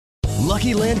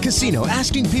Lucky Land Casino,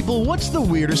 asking people, what's the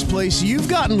weirdest place you've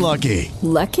gotten lucky?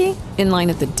 Lucky? In line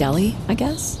at the deli, I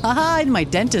guess? Aha, in my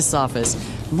dentist's office.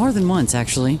 More than once,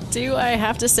 actually. Do I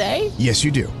have to say? Yes,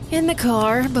 you do. In the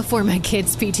car before my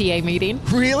kids' PTA meeting.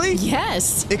 Really?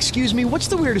 Yes. Excuse me, what's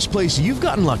the weirdest place you've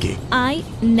gotten lucky? I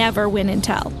never win and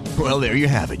tell. Well, there you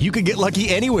have it. You can get lucky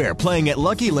anywhere, playing at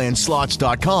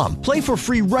LuckyLandSlots.com. Play for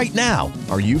free right now.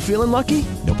 Are you feeling lucky?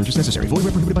 No purchase necessary. Void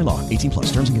where prohibited by law. 18 plus.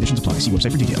 Terms and conditions apply. See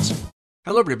website for details.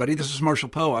 Hello, everybody. This is Marshall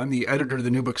Poe. I'm the editor of the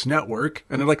New Books Network,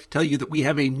 and I'd like to tell you that we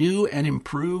have a new and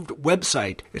improved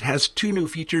website. It has 2 new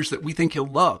features that we think you'll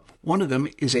love. One of them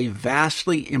is a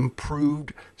vastly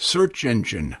improved search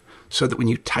engine, so that when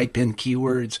you type in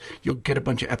keywords, you'll get a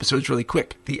bunch of episodes really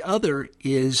quick. The other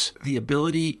is the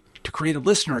ability to create a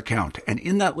listener account. And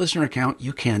in that listener account,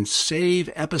 you can save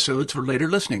episodes for later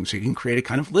listening. So you can create a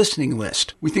kind of listening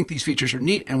list. We think these features are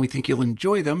neat, and we think you'll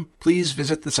enjoy them. Please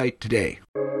visit the site today.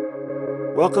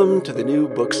 Welcome to the New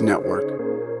Books Network.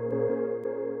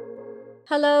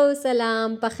 Hello,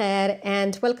 salam, bakhair,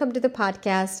 and welcome to the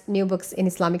podcast New Books in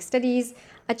Islamic Studies,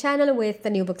 a channel with the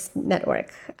New Books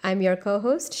Network. I'm your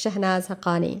co-host, Shahnaz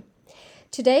Haqqani.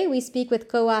 Today, we speak with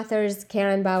co-authors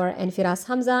Karen Bauer and Firas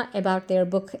Hamza about their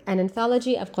book, An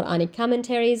Anthology of Quranic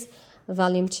Commentaries,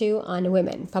 Volume 2 on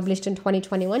Women, published in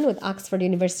 2021 with Oxford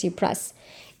University Press.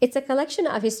 It's a collection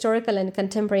of historical and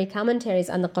contemporary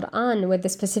commentaries on the Quran with the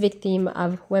specific theme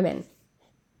of women.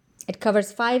 It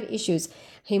covers 5 issues: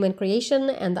 human creation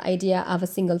and the idea of a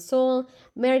single soul,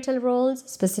 marital roles,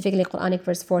 specifically Quranic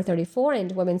verse 434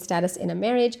 and women's status in a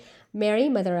marriage, Mary,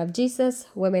 mother of Jesus,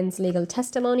 women's legal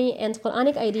testimony, and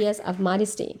Quranic ideas of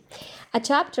modesty. A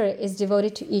chapter is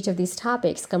devoted to each of these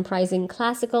topics, comprising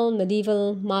classical,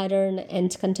 medieval, modern,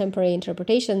 and contemporary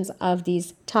interpretations of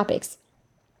these topics.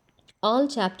 All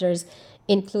chapters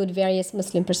include various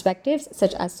Muslim perspectives,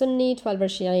 such as Sunni, Twelver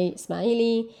Shi'i,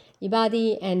 Ismaili,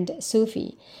 Ibadi, and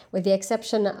Sufi. With the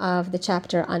exception of the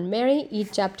chapter on Mary,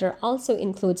 each chapter also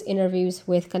includes interviews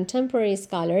with contemporary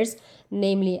scholars,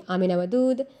 namely Amina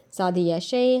Wadud, Saadiya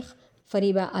Sheikh,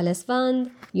 Fariba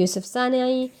Al-Asfand, Yusuf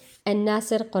Sana'i, and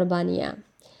Nasir Qurbaniya.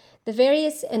 The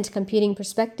various and competing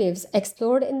perspectives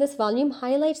explored in this volume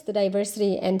highlight the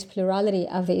diversity and plurality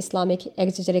of the Islamic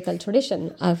exegetical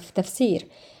tradition of tafsir,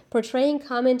 portraying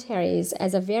commentaries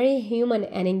as a very human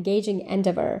and engaging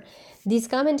endeavor. These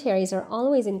commentaries are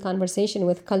always in conversation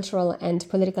with cultural and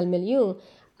political milieu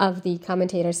of the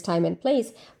commentator's time and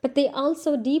place, but they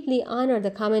also deeply honor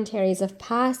the commentaries of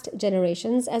past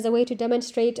generations as a way to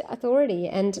demonstrate authority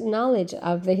and knowledge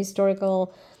of the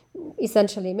historical,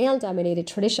 essentially male-dominated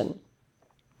tradition.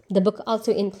 The book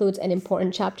also includes an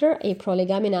important chapter, a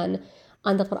prolegamenon,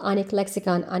 on the Quranic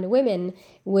lexicon on women,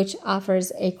 which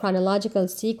offers a chronological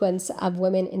sequence of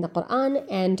women in the Quran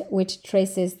and which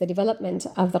traces the development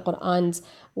of the Quran's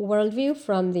worldview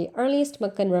from the earliest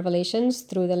Meccan revelations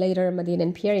through the later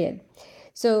Medinan period.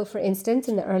 So, for instance,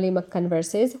 in the early Meccan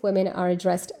verses, women are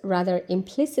addressed rather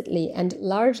implicitly and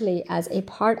largely as a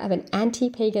part of an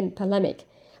anti-pagan polemic.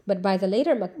 But by the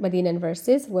later Medinan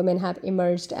verses, women have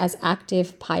emerged as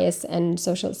active, pious, and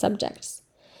social subjects.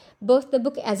 Both the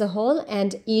book as a whole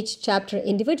and each chapter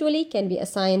individually can be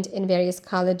assigned in various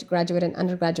college, graduate, and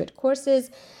undergraduate courses,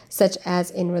 such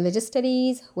as in religious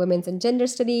studies, women's and gender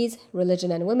studies,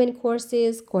 religion and women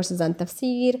courses, courses on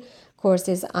tafsir,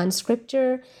 courses on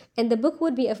scripture, and the book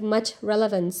would be of much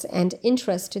relevance and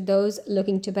interest to those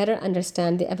looking to better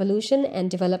understand the evolution and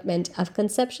development of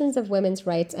conceptions of women's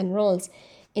rights and roles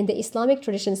in the Islamic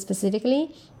tradition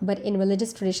specifically, but in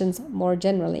religious traditions more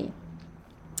generally.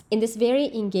 In this very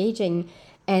engaging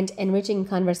and enriching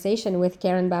conversation with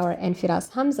Karen Bauer and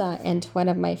Firas Hamza, and one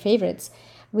of my favorites,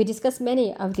 we discuss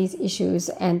many of these issues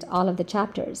and all of the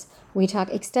chapters. We talk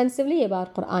extensively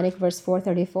about Quranic verse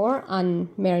 434 on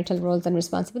marital roles and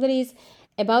responsibilities,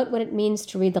 about what it means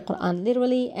to read the Quran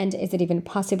literally and is it even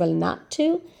possible not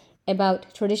to,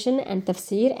 about tradition and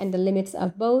tafsir and the limits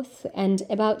of both, and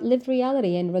about lived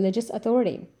reality and religious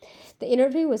authority. The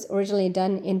interview was originally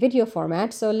done in video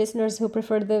format, so listeners who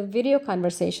prefer the video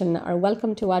conversation are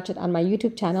welcome to watch it on my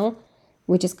YouTube channel,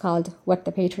 which is called What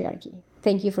the Patriarchy.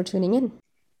 Thank you for tuning in.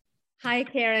 Hi,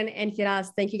 Karen and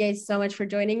Firas. Thank you guys so much for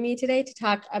joining me today to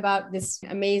talk about this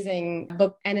amazing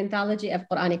book, An Anthology of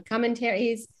Quranic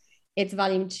Commentaries. It's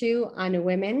volume 2 on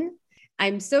women.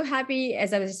 I'm so happy,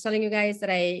 as I was just telling you guys, that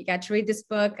I got to read this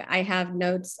book. I have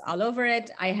notes all over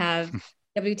it. I have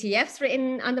WTFs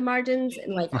written on the margins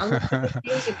and like almost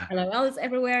LOLs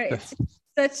everywhere. It's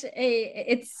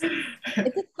it's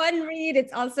a fun read.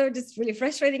 It's also just really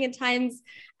frustrating at times,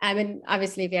 and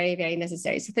obviously very, very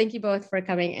necessary. So thank you both for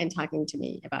coming and talking to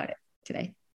me about it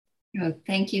today. Oh,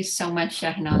 thank you so much,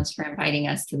 Shahnaz, for inviting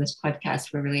us to this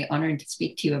podcast. We're really honored to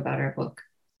speak to you about our book.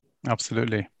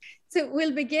 Absolutely. So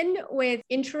we'll begin with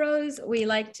intros. We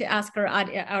like to ask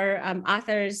our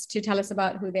authors to tell us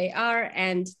about who they are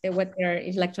and what their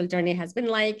intellectual journey has been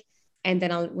like, and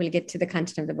then we'll get to the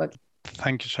content of the book.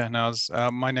 Thank you, Shahnaz.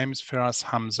 My name is Firas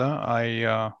Hamza.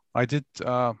 I did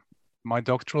my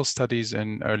doctoral studies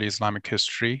in early Islamic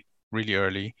history, really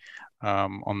early,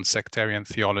 on sectarian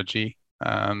theology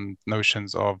and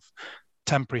notions of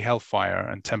temporary hellfire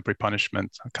and temporary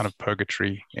punishment, kind of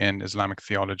purgatory in Islamic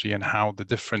theology, and how the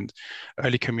different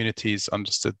early communities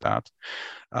understood that.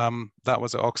 That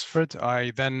was at Oxford.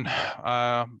 I then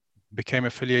became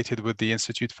affiliated with the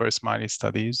Institute for Ismaili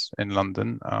Studies in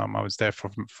London. I was there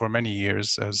for many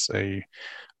years as a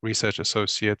research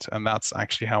associate, and that's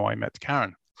actually how I met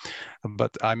Karen.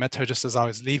 But I met her just as I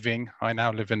was leaving. I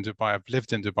now live in Dubai. I've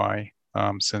lived in Dubai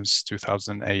since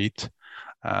 2008,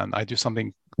 and I do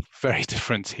something very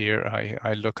different here.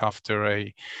 I look after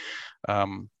a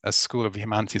School of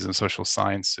Humanities and Social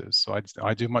Sciences. So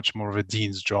I do much more of a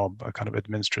dean's job, a kind of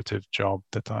administrative job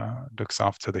that looks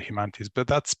after the humanities. But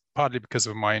that's partly because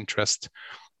of my interest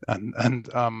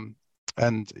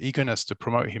and eagerness to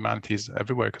promote humanities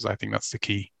everywhere, because I think that's the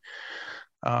key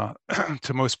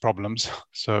to most problems.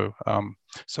 So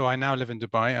I now live in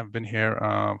Dubai. I've been here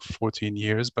 14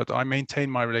 years, but I maintain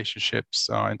my relationships,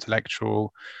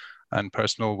 intellectual and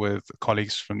personal, with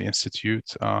colleagues from the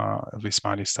Institute of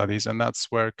Ismaili Studies. And that's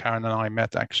where Karen and I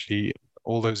met actually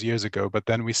all those years ago. But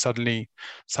then we suddenly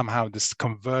somehow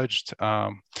converged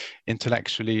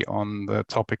intellectually on the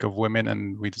topic of women,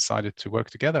 and we decided to work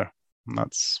together. And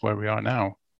that's where we are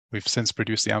now. We've since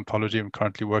produced the anthology. I'm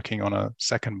currently working on a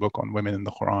second book on women in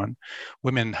the Quran,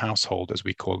 women in household, as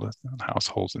we call it,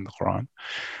 households in the Quran.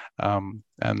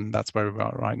 And that's where we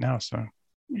are right now. So.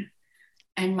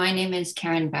 And my name is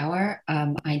Karen Bauer.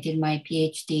 I did my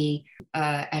PhD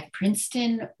at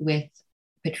Princeton with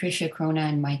Patricia Crona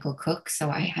and Michael Cook. So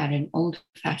I had an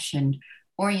old-fashioned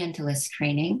Orientalist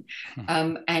training.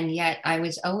 And yet I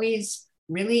was always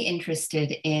really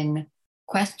interested in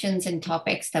questions and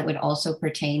topics that would also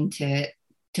pertain to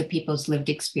people's lived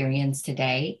experience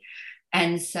today.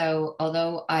 And so,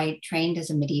 although I trained as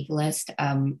a medievalist,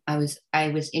 I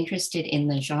was interested in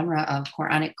the genre of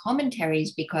Quranic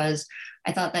commentaries, because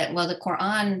I thought that, well, the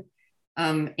Quran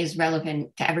is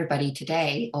relevant to everybody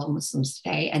today, all Muslims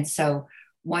today, and so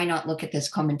why not look at this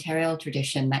commentarial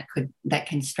tradition that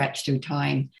can stretch through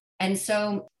time? And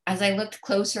so, as I looked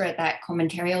closer at that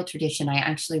commentarial tradition, I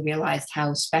actually realized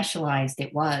how specialized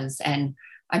it was, and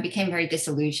I became very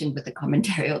disillusioned with the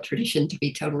commentarial tradition, to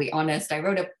be totally honest. I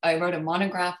wrote a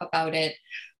monograph about it,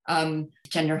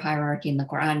 gender hierarchy in the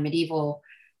Quran, medieval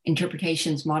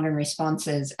interpretations, modern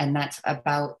responses, and that's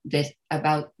about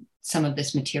some of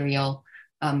this material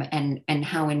and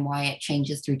how and why it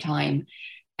changes through time.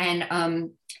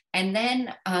 And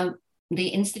then the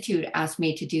Institute asked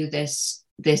me to do this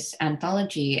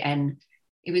anthology, and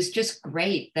it was just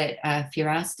great that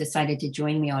Firas decided to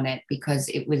join me on it, because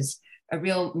it was a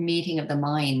real meeting of the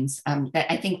minds that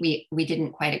I think we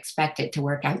didn't quite expect it to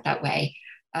work out that way.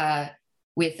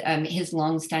 With his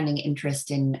longstanding interest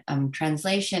in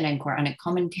translation and Quranic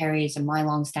commentaries, and my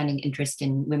longstanding interest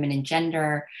in women and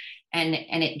gender, and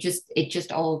it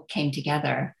just all came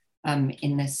together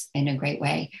in a great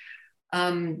way.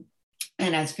 And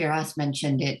as Firas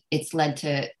mentioned, it's led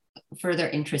to further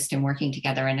interest in working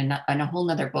together in a whole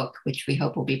nother book, which we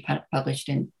hope will be published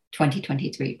in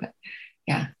 2023. But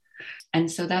yeah. And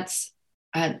so that's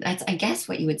I guess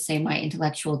what you would say my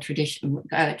intellectual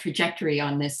trajectory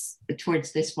on this,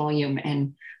 towards this volume,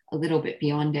 and a little bit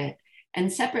beyond it.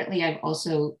 And separately, I've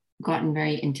also gotten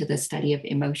very into the study of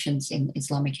emotions in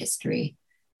Islamic history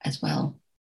as well.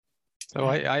 So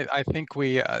I think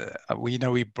we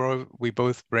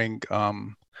both bring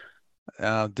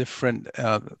different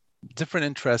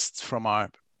interests from our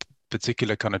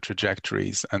particular kind of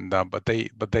trajectories, and but they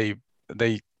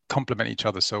complement each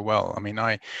other so well. I mean,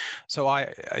 I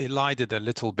elided a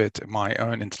little bit my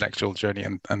own intellectual journey,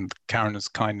 and Karen was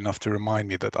kind enough to remind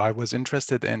me that I was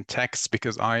interested in texts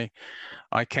because I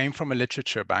came from a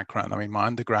literature background. I mean, my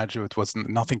undergraduate was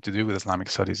nothing to do with Islamic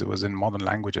studies. It was in modern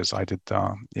languages. I did,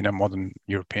 modern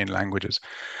European languages.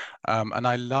 And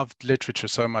I loved literature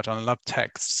so much, and I loved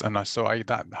texts. And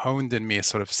that honed in me a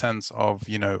sort of sense of,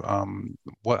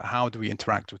 how do we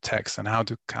interact with text, and how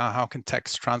can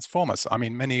text transform us? I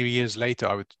mean, many years later,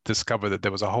 I would discover that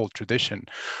there was a whole tradition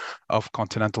of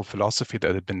continental philosophy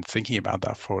that had been thinking about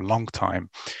that for a long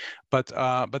time. But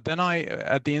then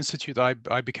at the institute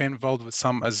I became involved with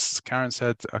some, as Karen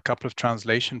said, a couple of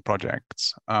translation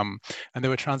projects, and there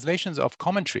were translations of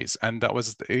commentaries, and that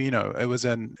was, it was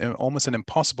almost an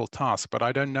impossible task. But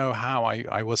I don't know how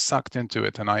I was sucked into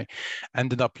it, and I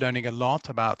ended up learning a lot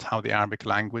about how the Arabic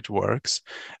language works,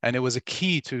 and it was a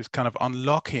key to kind of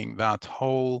unlocking that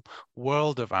whole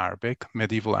world of Arabic,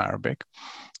 medieval Arabic.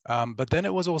 But then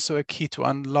it was also a key to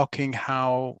unlocking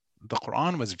how the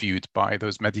Quran was viewed by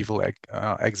those medieval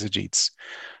exegetes.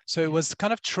 So it was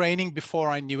kind of training before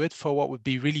I knew it for what would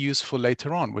be really useful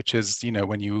later on, which is,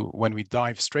 when we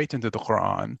dive straight into the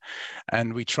Quran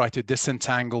and we try to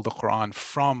disentangle the Quran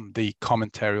from the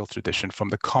commentarial tradition, from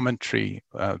the commentary,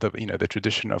 the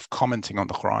tradition of commenting on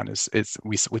the Quran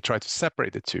we try to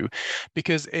separate the two,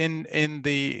 because in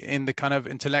the kind of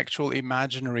intellectual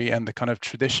imaginary and the kind of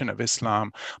tradition of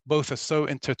Islam, both are so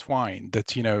intertwined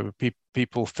that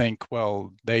people think,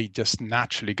 well, they just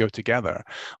naturally go together.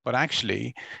 But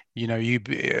actually,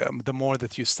 the more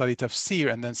that you study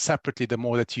tafsir, and then separately, the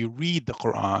more that you read the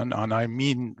Quran, and I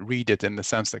mean read it in the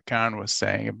sense that Karen was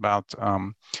saying about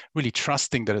really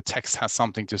trusting that a text has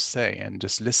something to say and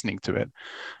just listening to it,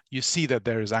 you see that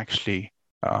there is actually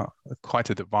quite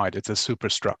a divide. It's a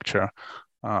superstructure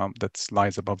that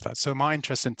lies above that. So my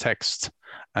interest in text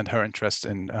and her interest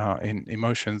in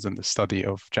emotions and the study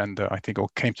of gender, I think,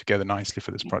 all came together nicely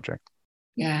for this project.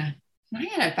 Yeah. I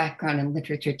had a background in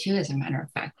literature too, as a matter of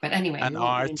fact. But anyway, and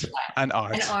art.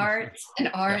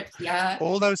 Yeah.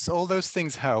 All those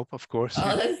things help, of course.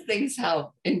 All those things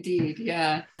help, indeed.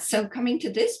 Yeah. So coming to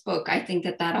this book, I think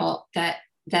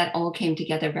that all came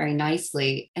together very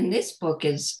nicely. And this book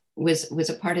was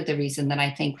a part of the reason that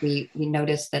I think we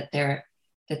noticed that there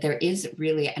is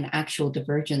really an actual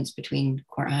divergence between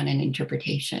Quran and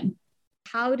interpretation.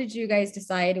 How did you guys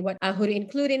decide who to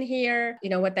include in here?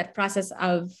 What that process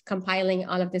of compiling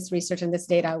all of this research and this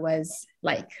data was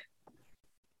like?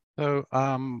 So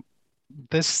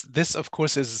this of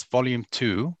course is volume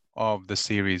 2 of the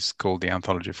series called the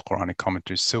Anthology of Quranic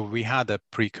Commentaries. So we had a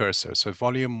precursor. So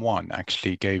volume 1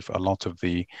 actually gave a lot of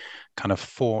the kind of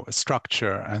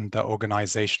structure and the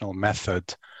organizational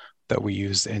method that we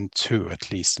use in 2,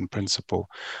 at least in principle.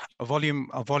 Volume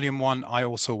 1 I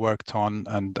also worked on,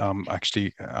 and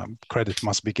actually credit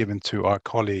must be given to our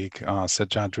colleague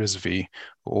Sajjad Rizvi,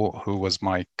 who was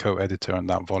my co-editor on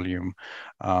that volume,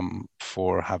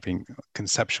 for having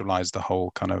conceptualized the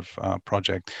whole kind of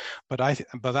project. But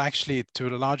actually, to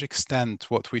a large extent,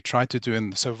 what we tried to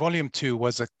do so volume 2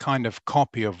 was a kind of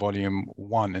copy of volume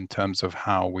 1 in terms of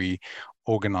how we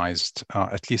organized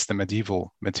at least the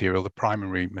medieval material, the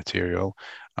primary material,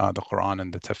 the Quran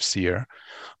and the tafsir.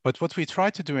 But what we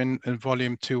tried to do in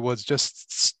volume 2 was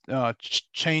just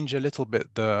change a little bit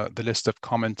the list of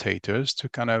commentators to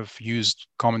kind of use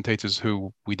commentators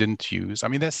who we didn't use. I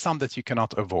mean, there's some that you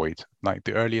cannot avoid. Like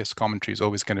the earliest commentary is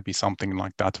always going to be something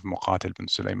like that of Muqatil bin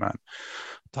Sulaiman.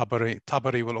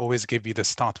 Tabari will always give you the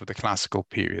start of the classical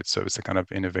period, so it's a kind of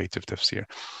innovative tafsir.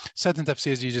 Certain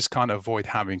tafsirs you just can't avoid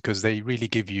having because they really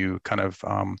give you kind of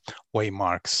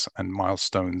waymarks and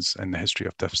milestones in the history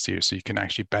of tafsir, so you can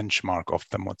actually benchmark off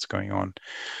them what's going on.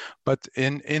 But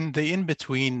in the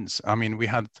in-betweens, I mean, we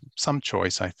had some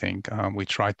choice, I think. We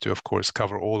tried to, of course,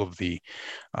 cover all of the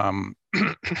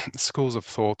schools of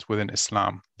thought within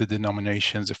Islam, the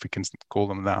denominations, if we can call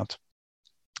them that.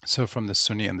 So from the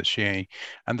Sunni and the Shia,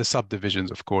 and the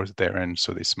subdivisions, of course, therein,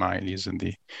 so the Ismailis and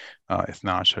the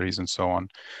Ithna Asharis and so on.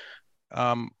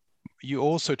 You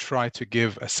also try to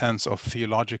give a sense of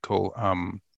theological,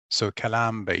 so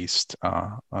kalam-based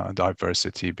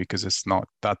diversity, because it's not,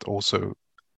 that also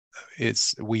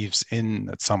weaves in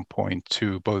at some point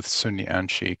to both Sunni and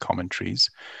Shia commentaries.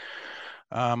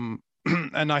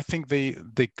 And I think the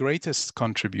greatest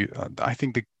I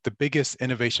think the biggest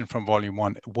innovation from volume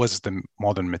 1 was the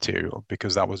modern material,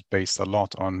 because that was based a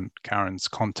lot on Karen's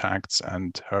contacts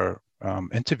and her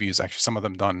interviews, actually, some of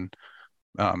them done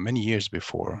many years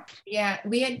before. Yeah,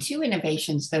 we had 2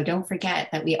 innovations, though. Don't forget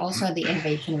that we also had the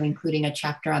innovation of including a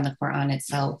chapter on the Quran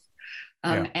itself.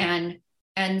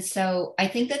 And so I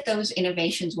think that those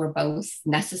innovations were both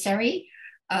necessary.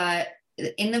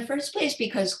 In the first place,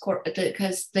 because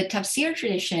the tafsir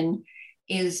tradition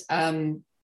is a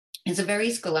very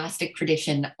scholastic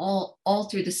tradition all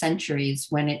through the centuries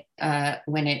when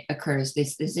it occurs.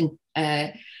 This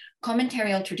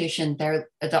commentarial tradition.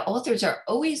 The authors are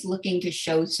always looking to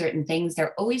show certain things.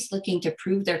 They're always looking to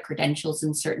prove their credentials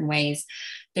in certain ways.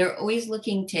 They're always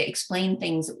looking to explain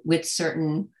things with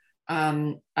certain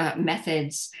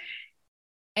methods.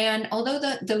 And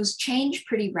although those change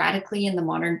pretty radically in the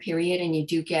modern period, and you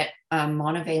do get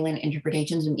monovalent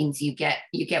interpretations, it means you get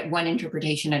one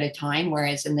interpretation at a time,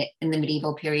 whereas in the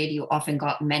medieval period, you often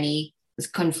got many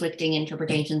conflicting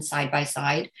interpretations side by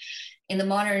side. In the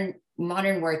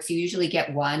modern works, you usually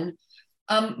get one,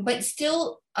 but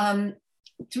still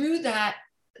through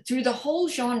the whole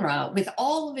genre, with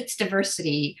all of its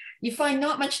diversity, you find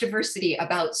not much diversity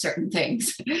about certain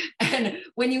things. And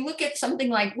when you look at something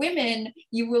like women,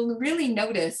 you will really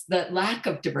notice the lack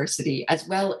of diversity as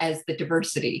well as the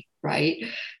diversity, right?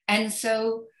 And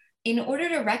so in order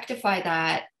to rectify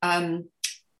that,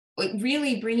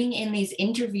 really bringing in these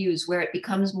interviews where it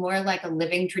becomes more like a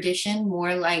living tradition,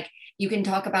 more like you can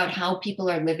talk about how people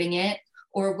are living it,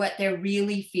 or what they're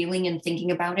really feeling and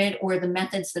thinking about it, or the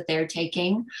methods that they're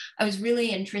taking. I was really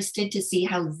interested to see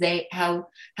how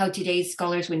today's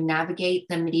scholars would navigate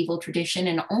the medieval tradition,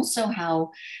 and also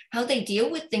how they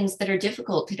deal with things that are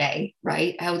difficult today,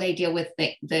 right? How they deal with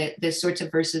the sorts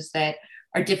of verses that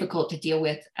are difficult to deal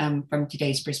with from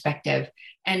today's perspective,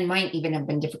 and might even have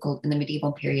been difficult in the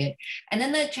medieval period. And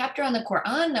then the chapter on the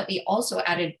Quran that we also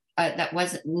added, that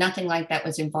was nothing like that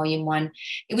was in volume 1.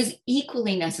 It was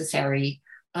equally necessary.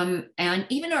 And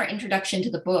even our introduction to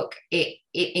the book, it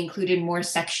included more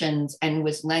sections and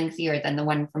was lengthier than the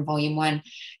one from volume 1.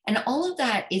 And all of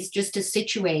that is just to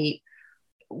situate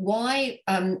why,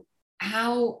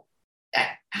 how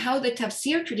the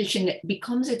tafsir tradition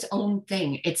becomes its own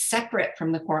thing. It's separate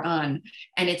from the Quran,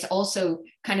 and it's also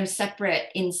kind of separate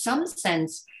in some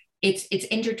sense. It's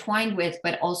intertwined with,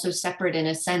 but also separate in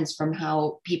a sense from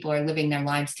how people are living their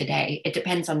lives today. It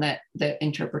depends on the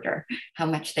interpreter, how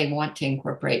much they want to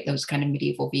incorporate those kind of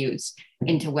medieval views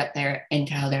into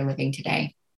how they're living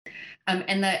today.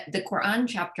 And the Quran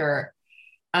chapter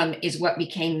is what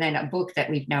became then a book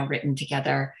that we've now written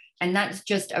together. And that's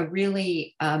just a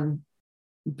really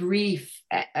brief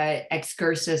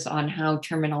excursus on how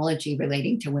terminology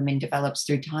relating to women develops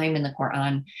through time in the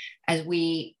Quran, as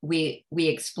we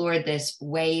explored this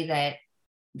way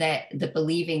that the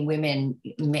believing women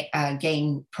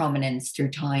gain prominence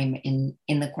through time in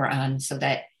the Quran, so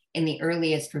that in the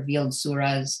earliest revealed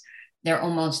surahs, they're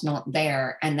almost not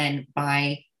there. And then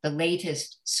by the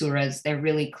latest surahs, they're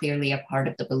really clearly a part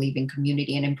of the believing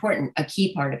community, a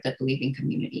key part of the believing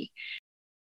community.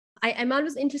 I'm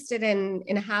always interested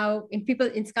in how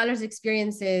in scholars'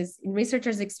 experiences, in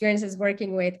researchers' experiences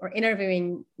working with or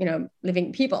interviewing,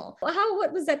 living people.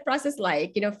 What was that process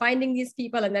like? Finding these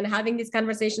people and then having these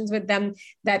conversations with them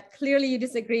that clearly you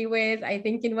disagree with. I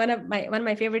think in one of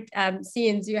my favorite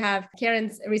scenes, you have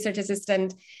Karen's research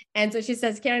assistant, and so she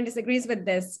says Karen disagrees with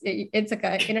this. It's like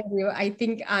an interview, I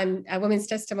think, on a woman's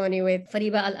testimony with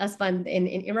Fariba Al-Asfand in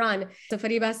Iran. So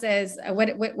Fariba says,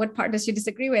 what part does she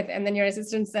disagree with? And then your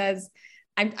assistant says,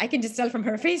 I can just tell from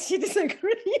her face she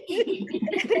disagrees.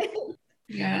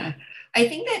 Yeah, I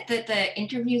think that the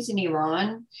interviews in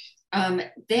Iran,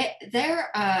 I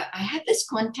had this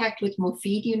contact with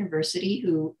Mofid University,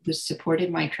 who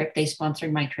supported my trip. They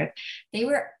sponsored my trip. They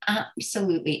were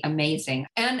absolutely amazing.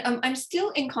 And I'm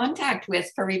still in contact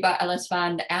with Fariba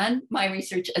Al-Asfand and my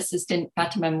research assistant,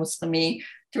 Fatima Muslimi,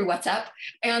 through WhatsApp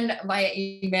and via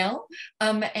email.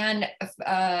 And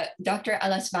Dr.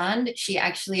 Al-Asfand, she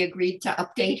actually agreed to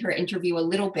update her interview a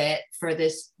little bit for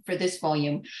this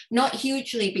volume, not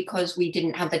hugely because we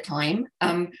didn't have the time.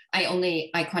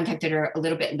 I contacted her a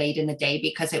little bit late in the day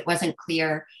because it wasn't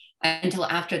clear until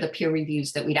after the peer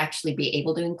reviews that we'd actually be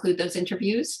able to include those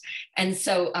interviews. And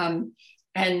so,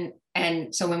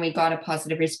 and so when we got a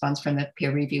positive response from the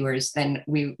peer reviewers, then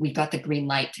we got the green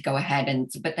light to go ahead.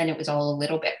 But then it was all a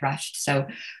little bit rushed. So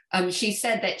she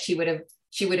said that she would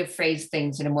have phrased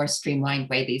things in a more streamlined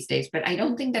way these days, but I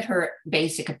don't think that her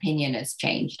basic opinion has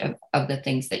changed of the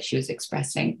things that she was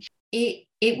expressing.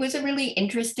 It was a really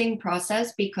interesting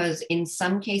process because in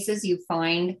some cases you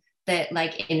find that,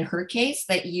 like in her case,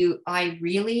 that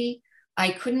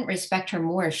I couldn't respect her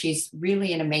more. She's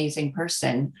really an amazing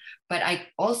person, but I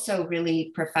also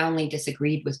really profoundly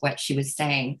disagreed with what she was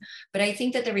saying. But I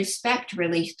think that the respect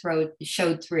really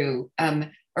showed through,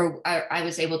 or I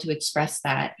was able to express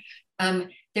that.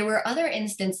 There were other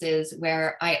instances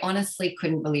where I honestly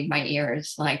couldn't believe my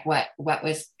ears, like what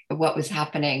was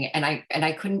happening, and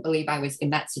I couldn't believe I was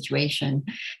in that situation.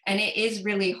 And it is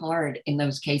really hard in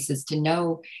those cases to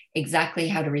know exactly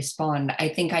how to respond. I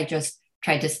think I just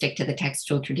tried to stick to the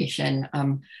textual tradition.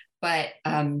 But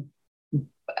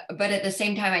at the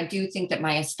same time, I do think that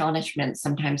my astonishment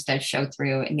sometimes does show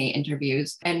through in the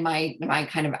interviews, and my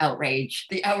kind of outrage.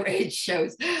 The outrage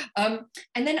shows. And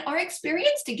then our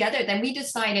experience together, then we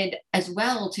decided as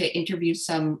well to interview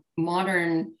some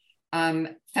modern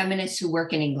feminists who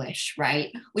work in English,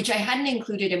 right? Which I hadn't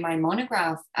included in my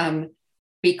monograph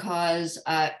because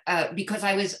I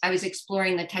was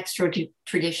exploring the textual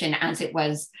tradition as it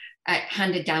was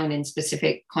handed down in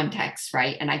specific contexts,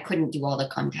 right? And I couldn't do all the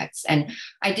contexts, and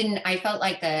I felt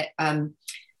like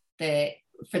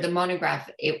for the monograph,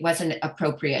 it wasn't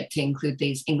appropriate to include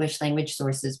these English language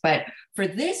sources. But for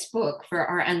this book, for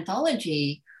our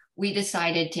anthology, we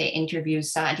decided to interview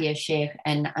Saadia Sheikh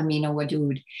and Amina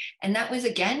Wadud. And that was,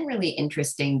 again, really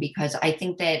interesting because I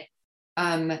think that,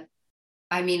 I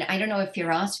don't know if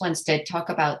Firas wants to talk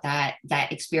about that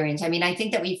experience. I mean, I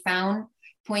think that we found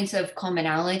points of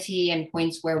commonality and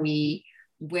points where we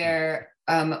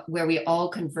all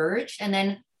converged. And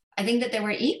then I think that there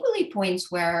were equally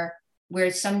points where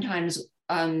sometimes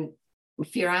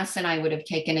Firas and I would have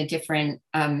taken a different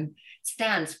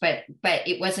stance, but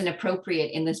it wasn't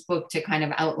appropriate in this book to kind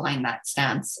of outline that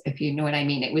stance, if you know what I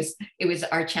mean. It was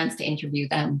our chance to interview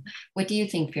them. What do you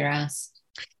think, Firas?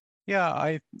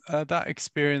 Yeah, that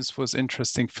experience was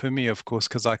interesting for me, of course,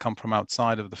 because I come from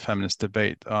outside of the feminist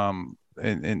debate,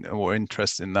 or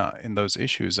interest in those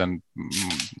issues, and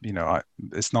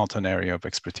it's not an area of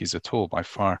expertise at all by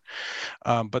far.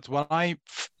 But what I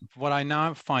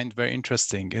now find very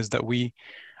interesting is that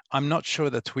I'm not sure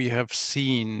that we have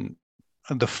seen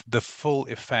the full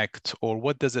effect, or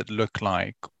what does it look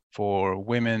like for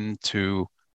women to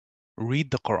read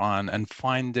the Quran and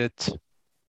find it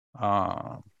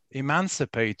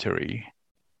emancipatory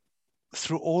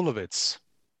through all of its,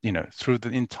 through the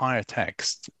entire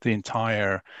text, the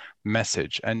entire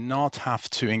message, and not have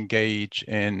to engage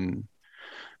in,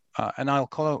 and I'll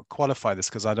qualify this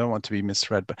because I don't want to be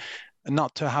misread, but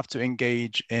not to have to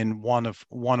engage in one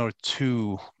or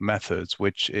two methods,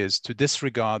 which is to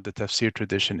disregard the tafsir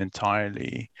tradition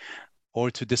entirely, or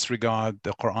to disregard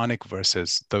the Quranic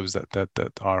verses, those that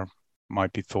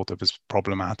might be thought of as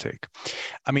problematic.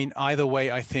 I mean, either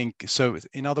way, I think so.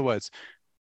 In other words,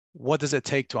 what does it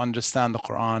take to understand the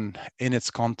Quran in its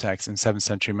context in 7th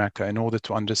century Mecca in order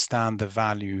to understand the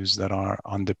values that are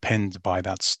underpinned by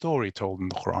that story told in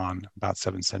the Quran about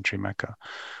 7th century Mecca?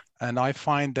 And I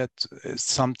find that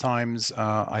sometimes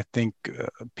I think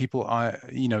people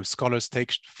scholars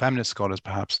feminist scholars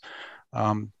perhaps,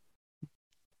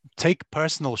 take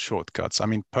personal shortcuts. I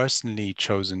mean, personally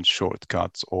chosen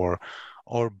shortcuts, or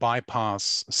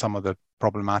bypass some of the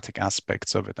problematic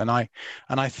aspects of it. And I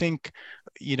think,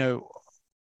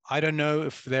 I don't know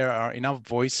if there are enough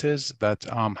voices that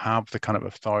have the kind of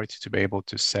authority to be able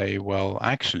to say, well,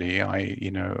 actually,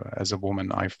 as a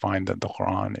woman, I find that the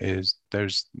Quran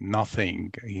there's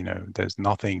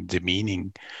nothing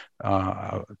demeaning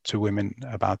to women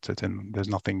about it, and there's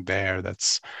nothing there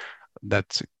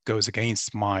that goes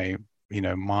against my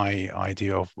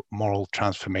idea of moral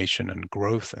transformation and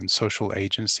growth and social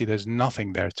agency. There's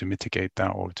nothing there to mitigate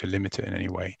that or to limit it in any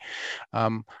way.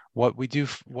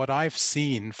 What I've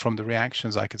seen from the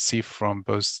reactions I could see from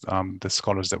both the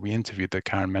scholars that we interviewed that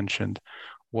Karen mentioned,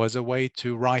 was a way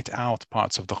to write out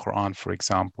parts of the Quran, for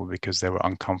example, because they were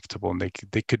uncomfortable, and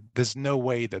there's no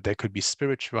way that there could be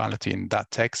spirituality in that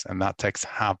text and that text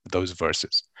have those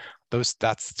verses.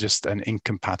 That's just an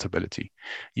incompatibility.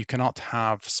 You cannot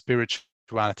have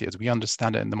spirituality as we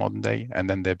understand it in the modern day, and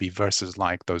then there be verses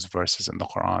like those verses in the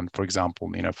Quran, for example,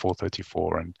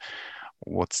 434, and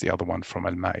what's the other one from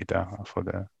Al-Ma'idah for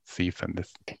the thief and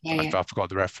I forgot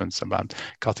the reference about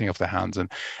cutting off the hands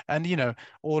and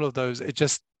all of those.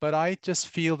 But I just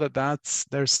feel that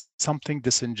there's something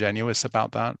disingenuous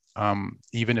about that.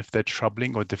 Even if they're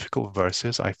troubling or difficult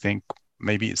verses, I think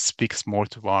maybe it speaks more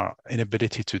to our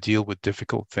inability to deal with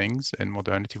difficult things in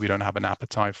modernity. We don't have an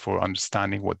appetite for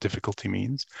understanding what difficulty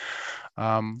means.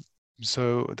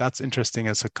 So that's interesting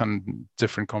as a kind of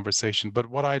different conversation. But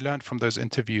what I learned from those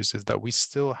interviews is that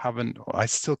I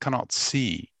still cannot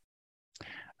see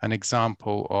an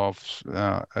example of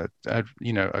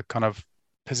a kind of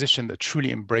position that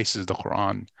truly embraces the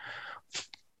Quran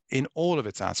in all of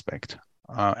its aspect.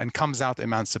 And comes out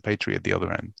emancipatory at the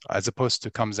other end, as opposed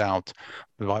to comes out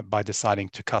by deciding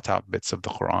to cut out bits of the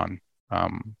Quran,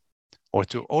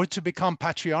 or to become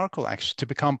patriarchal, actually, to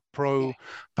become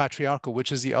pro-patriarchal,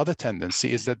 which is the other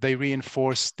tendency, is that they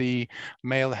reinforce the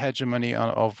male hegemony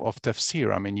of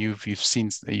tafsir. I mean, you've seen.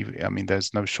 I mean,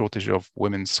 there's no shortage of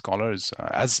women scholars,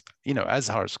 as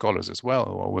Azhar scholars as well,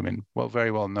 who are women,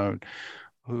 very well known,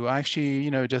 who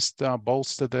actually just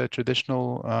bolster the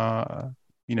traditional.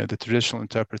 The traditional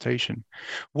interpretation,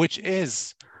 which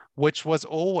was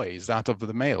always that of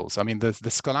the males. I mean, the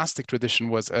scholastic tradition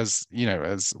was, as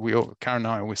Karen and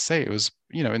I always say, it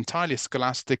entirely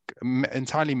scholastic,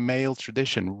 entirely male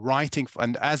tradition, writing,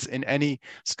 and as in any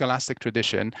scholastic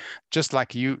tradition, just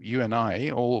like you and I,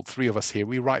 all three of us here,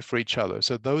 we write for each other.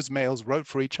 So those males wrote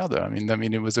for each other. I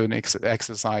mean, it was an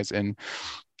exercise in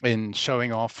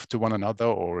showing off to one another,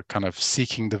 or kind of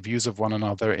seeking the views of one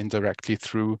another indirectly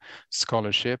through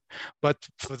scholarship. But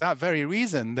for that very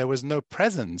reason, there was no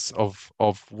presence of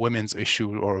women's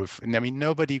issue,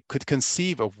 nobody could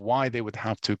conceive of why they would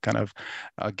have to kind of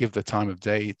give the time of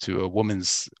day to a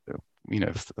woman's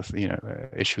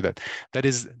issue that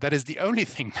is the only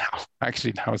thing now.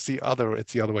 Actually, now it's the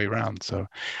other way around. So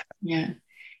yeah.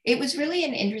 It was really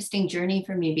an interesting journey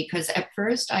for me, because at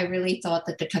first I really thought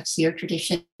that the tafsir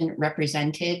tradition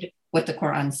represented what the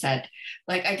Quran said.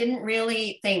 Like, I didn't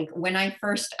really think when I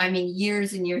first,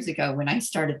 years and years ago, when I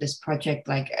started this project,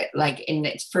 like in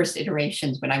its first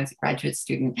iterations when I was a graduate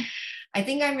student, I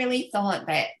think I really thought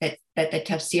that the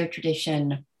tafsir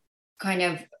tradition kind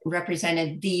of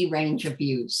represented the range of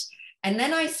views. And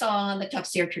then I saw the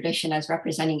tafsir tradition as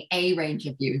representing a range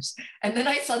of views. And then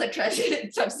I saw the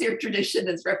tafsir tradition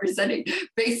as representing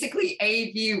basically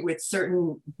a view with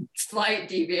certain slight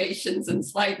deviations and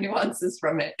slight nuances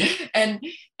from it. And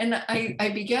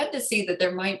I began to see that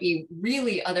there might be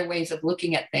really other ways of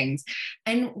looking at things.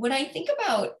 And what I think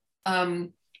about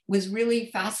was really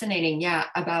fascinating,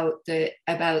 about the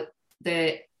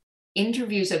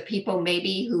interviews of people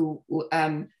maybe who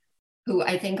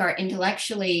I think are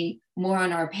intellectually more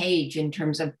on our page in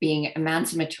terms of being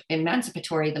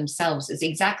emancipatory themselves, is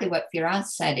exactly what Firas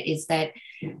said, is that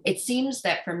it seems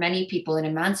that for many people, an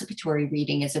emancipatory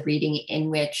reading is a reading in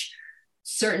which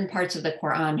certain parts of the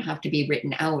Quran have to be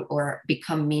written out or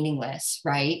become meaningless,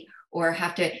 right? Or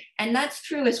have to, and that's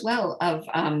true as well of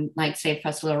like say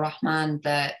Fasl ar-Rahman,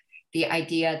 the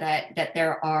idea that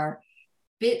there are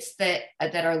bits that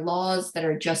are laws that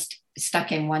are just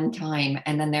stuck in one time,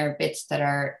 and then there are bits that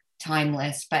are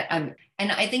timeless. But and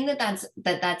I think that's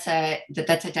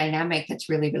a dynamic that's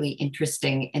really, really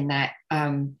interesting, in that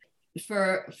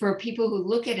for people who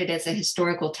look at it as a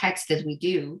historical text, as we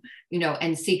do,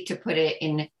 and seek to put it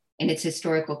in its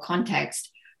historical context.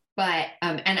 But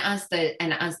and as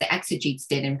the exegetes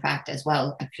did, in fact, as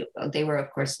well, they were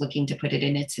of course looking to put it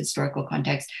in its historical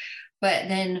context. But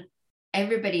then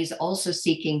everybody's also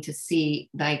seeking to see,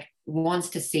 wants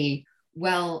to see,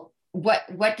 well,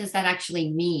 what does that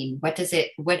actually mean? What is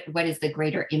the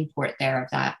greater import there of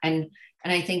that? And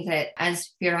I think that, as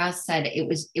Firas said, it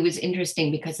was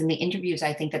interesting, because in the interviews,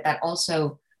 I think that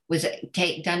also was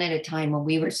done at a time when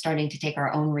we were starting to take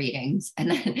our own readings,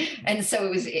 and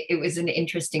so it was an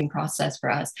interesting process for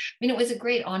us. It was a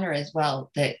great honor as well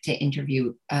to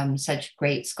interview such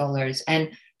great scholars,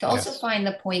 and to also find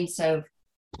the points of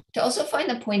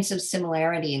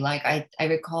similarity. Like I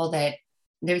recall that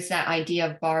there's that idea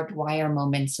of barbed wire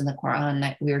moments in the Quran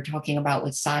that we were talking about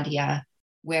with Sadia,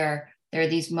 where there are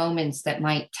these moments that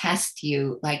might test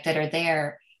you, that are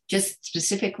there just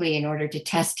specifically in order to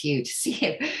test you,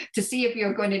 to see if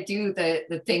you're going to do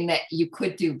the thing that you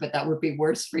could do, but that would be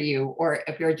worse for you, or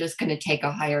if you're just going to take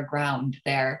a higher ground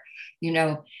there,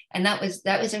 And that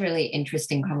was a really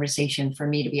interesting conversation for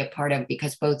me to be a part of,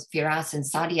 because both Firas and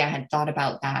Sadia had thought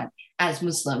about that as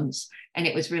Muslims, and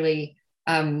it was really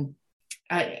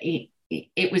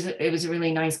it was a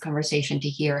really nice conversation to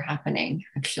hear happening,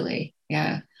 actually.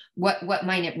 Yeah. What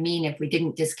might it mean if we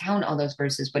didn't discount all those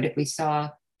verses, but if we saw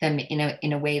them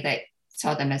in a way that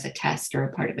saw them as a test or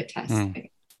a part of a test?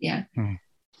 Yeah.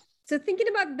 So thinking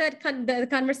about the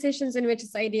conversations in which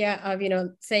this idea of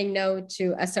saying no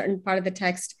to a certain part of the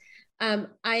text, Amina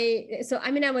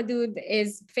Wadud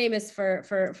is famous for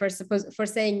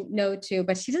saying no to,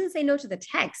 but she doesn't say no to the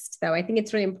text, though. I think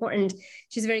it's really important.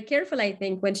 She's very careful, I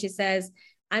think, when she says,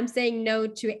 I'm saying no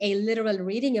to a literal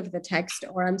reading of the text,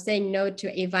 or I'm saying no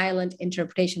to a violent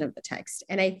interpretation of the text.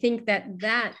 And I think that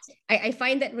I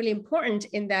find that really important,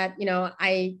 in that,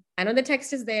 I know the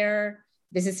text is there.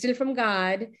 This is still from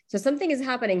God. So something is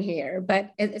happening here.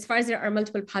 But as far as there are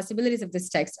multiple possibilities of this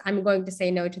text, I'm going to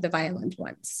say no to the violent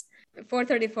ones.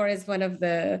 434 is one of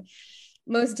the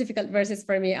most difficult verses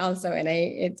for me also. And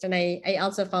I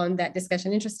also found that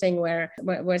discussion interesting, where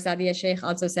Sadia Sheikh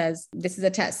also says, this is a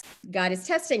test. God is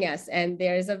testing us, and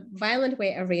there's a violent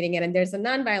way of reading it, and there's a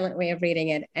non-violent way of reading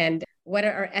it. And what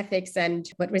are our ethics, and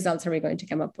what results are we going to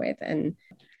come up with? And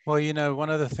well,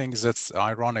 one of the things that's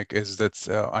ironic is that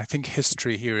I think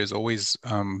history here is always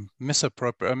misused,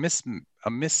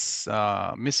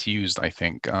 I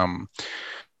think.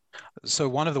 So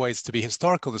one of the ways to be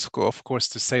historical is, of course,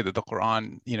 to say that the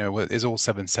Quran, is all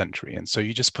 7th century. And so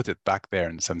you just put it back there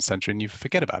in the 7th century and you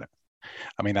forget about it.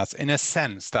 I mean, that's in a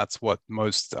sense, that's what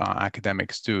most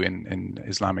academics do in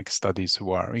Islamic studies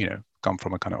who are, come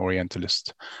from a kind of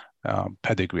Orientalist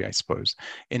pedigree, I suppose.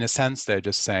 In a sense, they're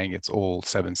just saying it's all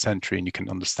 7th century, and you can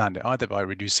understand it either by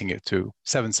reducing it to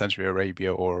 7th century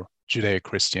Arabia or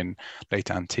Judeo-Christian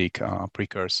late antique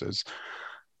precursors.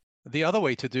 The other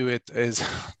way to do it is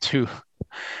to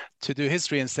do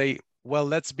history and say, well,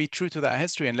 let's be true to that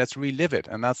history and let's relive it.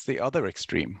 And that's the other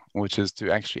extreme, which is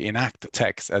to actually enact the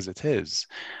text as it is.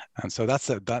 And so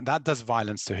that does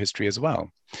violence to history as well.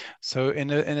 So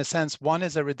in a sense, one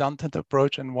is a redundant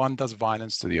approach and one does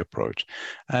violence to the approach.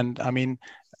 And I mean,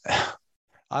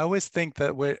 I always think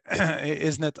that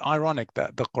isn't it ironic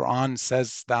that the Quran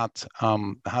says that,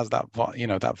 has that,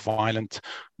 that violent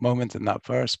moment in that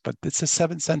verse, but it's a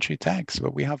 7th century text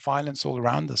where we have violence all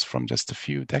around us from just a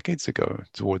few decades ago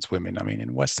towards women. I mean,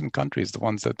 in Western countries, the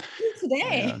ones that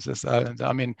today,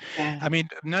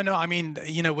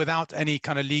 without any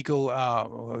kind of legal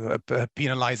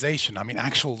penalization. I mean,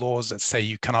 actual laws that say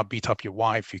you cannot beat up your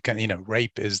wife, you can,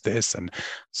 rape is this, and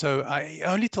so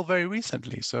only till very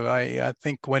recently. So I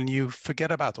think when you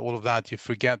forget about all of that, you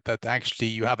forget that actually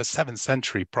you have a 7th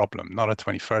century problem, not a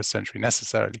 21st century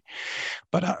necessarily.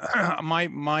 But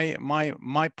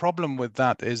my problem with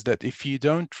that is that if you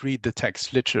don't read the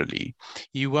text literally,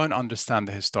 you won't understand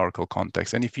the historical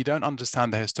context. And if you don't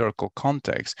understand the historical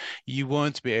context, you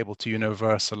won't be able to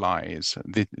universalize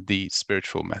the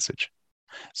spiritual message.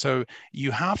 So you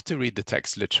have to read the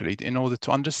text literally in order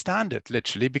to understand it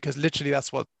literally, because literally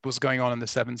that's what was going on in the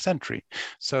 7th century.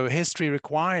 So history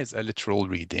requires a literal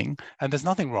reading, and there's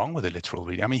nothing wrong with a literal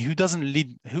reading. I mean, who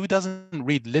doesn't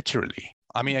read literally?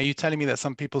 I mean, are you telling me that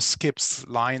some people skip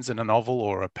lines in a novel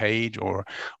or a page, or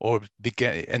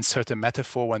insert a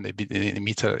metaphor when they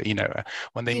meet a,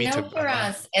 when they meet a... For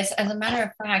us, as a matter of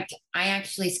fact, I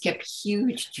actually skip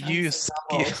huge chunks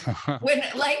of novels. When,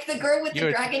 like the girl with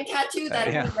the dragon tattoo,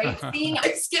 that rape scene,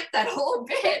 I skipped that whole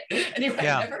bit. Anyway,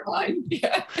 never mind.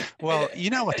 Yeah. Well, you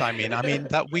know what I mean. I mean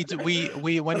that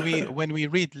when we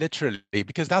read literally,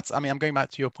 because that's, I mean, I'm going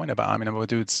back to your point about, I mean, Abu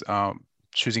Dude's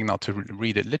choosing not to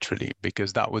read it literally,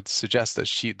 because that would suggest that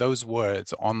those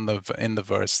words in the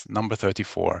verse number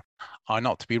 34 are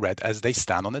not to be read as they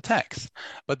stand on the text.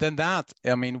 But then I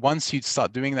mean, once you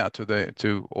start doing that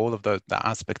to all of the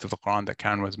aspect of the Quran that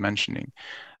Karen was mentioning,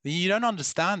 you don't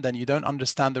understand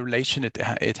the relation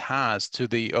it has to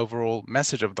the overall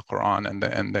message of the Quran and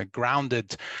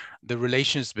the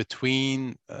relations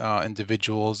between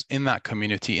individuals in that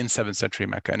community in 7th century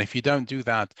Mecca. And if you don't do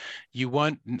that, you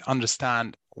won't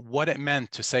understand what it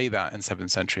meant to say that in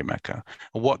 7th century Mecca,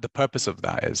 what the purpose of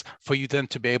that is, for you then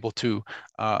to be able to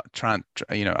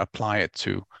apply it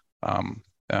to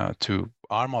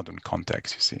our modern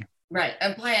context, you see. Right.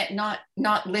 Apply it not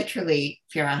literally,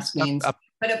 Firas means.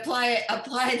 But apply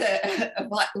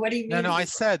what do you mean? No, I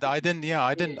said I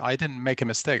didn't make a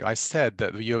mistake. I said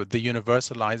that the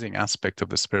universalizing aspect of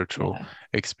the spiritual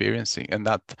experiencing, and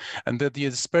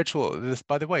the spiritual.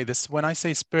 By the way, when I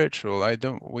say spiritual,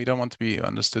 we don't want to be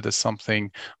understood as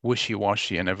something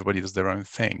wishy-washy and everybody does their own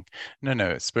thing.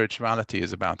 No. Spirituality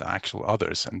is about the actual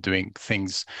others and doing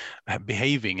things,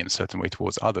 behaving in a certain way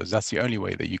towards others. That's the only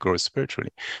way that you grow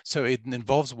spiritually. So it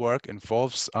involves work,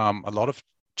 involves a lot of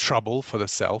trouble for the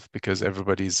self, because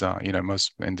everybody's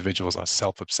most individuals are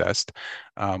self-obsessed,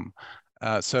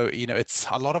 so it's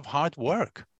a lot of hard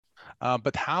work,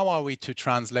 but how are we to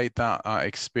translate that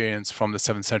experience from the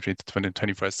 7th century to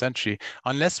 21st century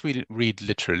unless we read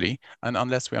literally and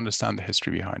unless we understand the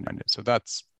history behind it? So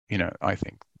that's I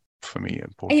think for me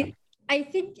important. I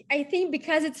think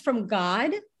because it's from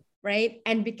God, right,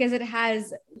 and because it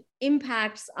has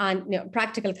impacts on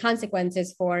practical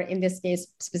consequences for, in this case,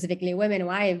 specifically women,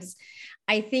 wives,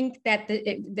 I think that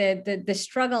the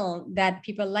struggle that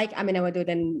people like Amina Wadud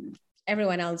and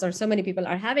everyone else, or so many people,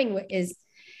 are having is,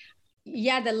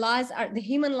 the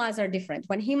human laws are different.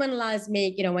 When human laws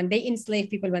make, when they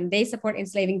enslave people, when they support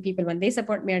enslaving people, when they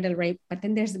support marital rape, but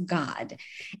then there's God.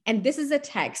 And this is a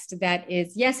text that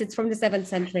is, yes, it's from the 7th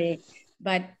century,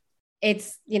 but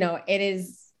it's, it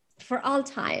is for all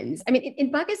times. I mean,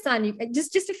 in Pakistan,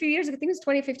 just a few years ago, I think it was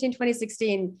 2015,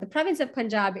 2016, the province of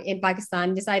Punjab in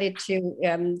Pakistan decided to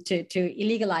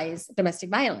illegalize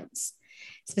domestic violence,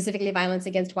 specifically violence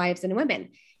against wives and women.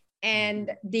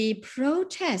 And the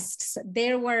protests,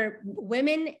 there were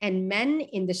women and men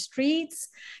in the streets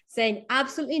saying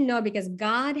absolutely no, because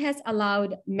God has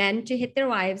allowed men to hit their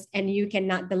wives, and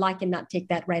the law cannot take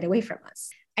that right away from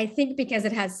us. I think because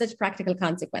it has such practical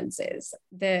consequences,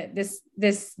 this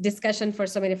discussion for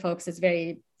so many folks is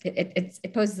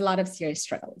it poses a lot of serious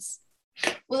struggles.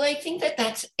 Well, I think that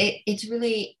that's it, it's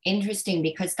really interesting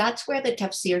because that's where the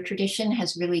tafsir tradition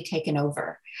has really taken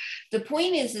over. The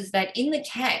point is that in the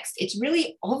text, it's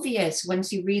really obvious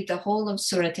once you read the whole of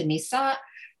Surah An-Nisa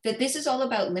that this is all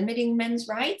about limiting men's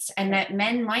rights and that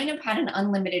men might have had an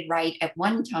unlimited right at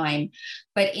one time.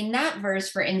 But in that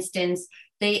verse, for instance,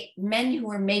 men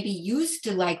who are maybe used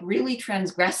to like really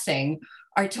transgressing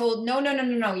are told, no,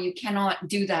 you cannot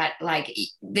do that. Like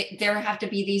there have to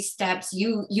be these steps.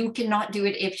 You cannot do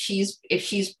it if she's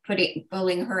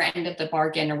pulling her end of the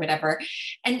bargain or whatever.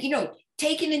 And,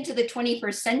 taken into the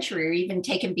 21st century or even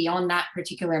taken beyond that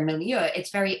particular milieu, it's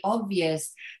very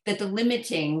obvious that the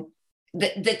limiting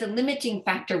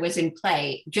factor was in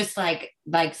play, just like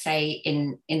say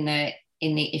in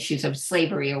the issues of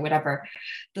slavery or whatever.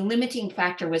 The limiting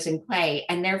factor was in play,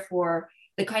 and therefore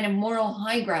the kind of moral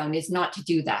high ground is not to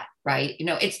do that, right?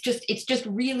 It's just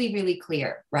really, really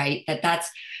clear, right?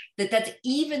 That's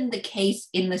even the case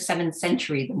in the 7th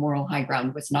century. The moral high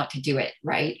ground was not to do it,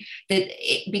 right?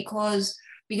 Because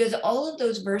all of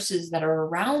those verses that are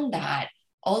around that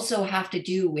also have to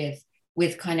do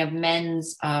with kind of men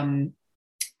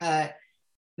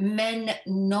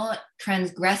not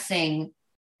transgressing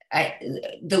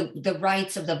the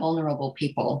rights of the vulnerable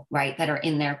people, right, that are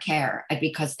in their care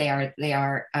because they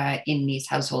are in these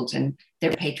households and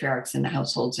they're patriarchs in the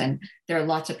households, and there are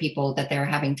lots of people that they're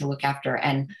having to look after,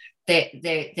 and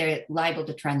they're liable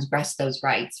to transgress those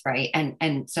rights, right,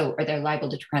 and so or they're liable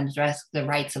to transgress the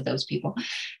rights of those people,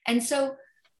 and so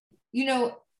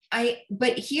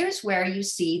but here's where you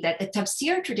see that the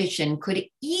tafsir tradition could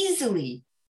easily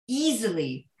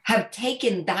have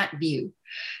taken that view.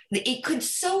 It could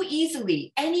so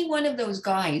easily, any one of those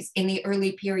guys in the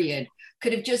early period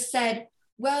could have just said,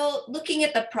 well, looking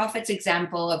at the prophet's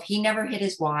example of he never hit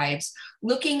his wives,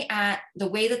 looking at the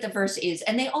way that the verse is,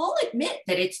 and they all admit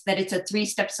that it's a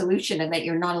 3-step solution and that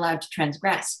you're not allowed to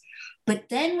transgress. But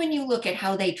then when you look at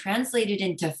how they translate it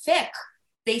into fiqh,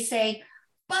 they say,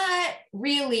 but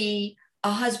really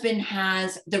a husband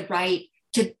has the right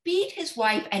to beat his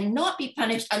wife and not be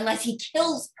punished unless he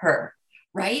kills her,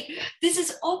 right? This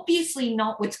is obviously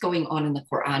not what's going on in the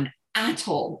Quran at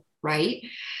all, right?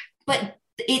 But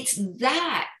it's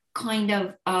that kind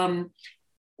of,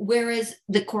 whereas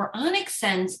the Quranic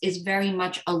sense is very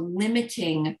much a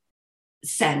limiting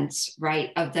sense,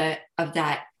 right, of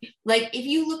that. Like if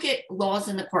you look at laws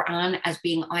in the Quran as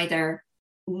being either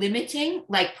limiting,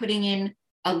 like putting in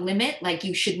a limit, like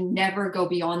you should never go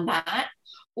beyond that,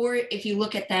 or if you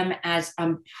look at them as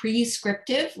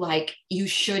prescriptive, like you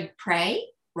should pray,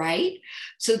 right?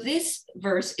 So this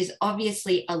verse is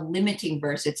obviously a limiting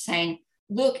verse. It's saying,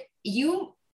 look,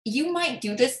 you might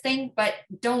do this thing, but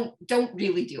don't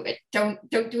really do it. Don't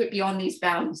do it beyond these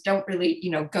bounds. Don't really,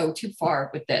 go too far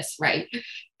with this, right?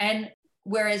 And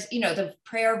whereas, the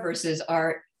prayer verses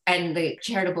are, and the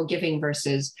charitable giving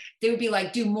verses, they would be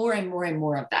like, do more and more and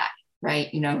more of that,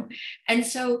 right? And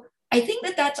so I think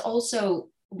that that's also,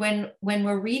 when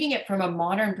we're reading it from a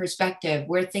modern perspective,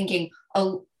 we're thinking,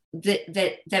 oh,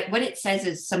 that what it says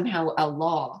is somehow a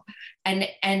law.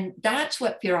 And that's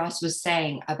what Firas was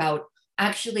saying about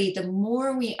actually the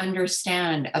more we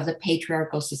understand of the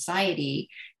patriarchal society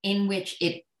in which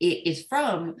it is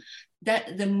from,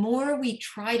 that the more we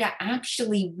try to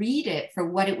actually read it for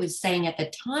what it was saying at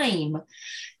the time,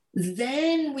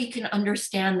 then we can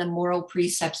understand the moral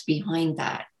precepts behind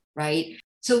that, right?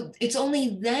 So it's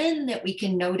only then that we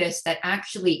can notice that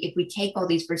actually, if we take all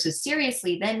these verses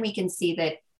seriously, then we can see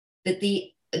that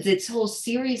this whole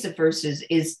series of verses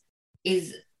is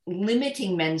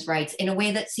limiting men's rights in a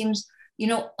way that seems,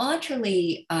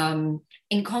 utterly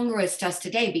incongruous to us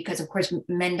today, because of course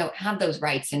men don't have those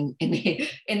rights in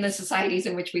the societies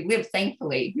in which we live,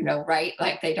 thankfully, right?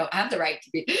 Like they don't have the right to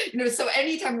be, so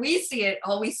anytime we see it,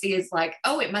 all we see is like,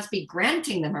 oh, it must be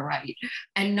granting them a right,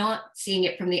 and not seeing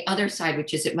it from the other side,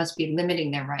 which is it must be limiting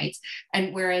their rights.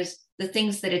 And whereas the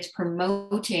things that it's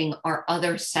promoting are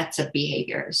other sets of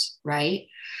behaviors, right?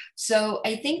 So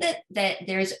I think that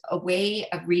there's a way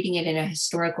of reading it in a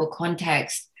historical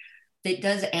context that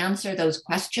does answer those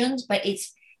questions, but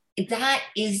that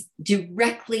is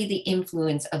directly the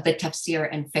influence of the tafsir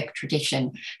and fiqh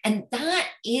tradition. And that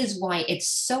is why it's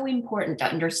so important to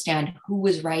understand who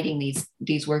was writing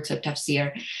these works of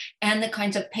tafsir and the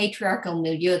kinds of patriarchal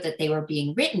milieu that they were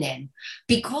being written in.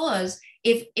 Because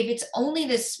if it's only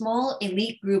this small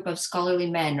elite group of scholarly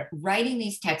men writing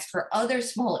these texts for other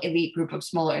small elite group of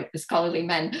smaller scholarly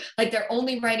men, like they're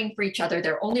only writing for each other,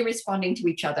 they're only responding to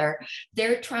each other,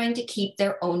 they're trying to keep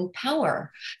their own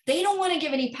power. They don't want to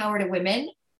give any power to women.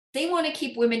 They want to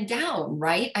keep women down,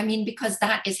 right? I mean, because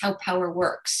that is how power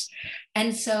works.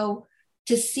 And so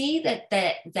to see that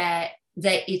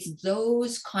it's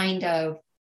those kind of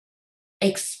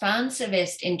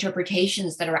expansivist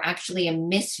interpretations that are actually a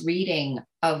misreading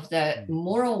of the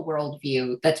moral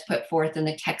worldview that's put forth in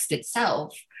the text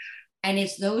itself. And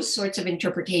it's those sorts of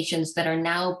interpretations that are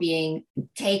now being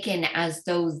taken as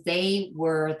though they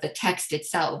were the text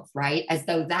itself, right? As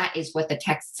though that is what the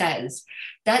text says.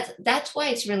 That's why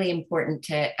it's really important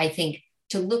to, I think,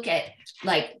 to look at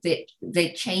like the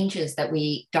changes that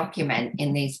we document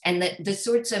in these, and the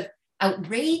sorts of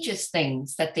outrageous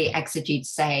things that the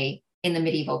exegetes say in the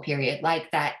medieval period,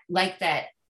 like that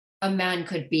a man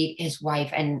could beat his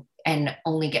wife and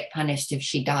only get punished if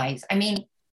she dies. I mean,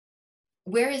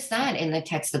 where is that in the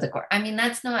text of the court? I mean,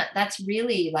 that's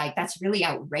really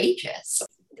outrageous.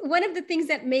 One of the things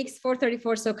that makes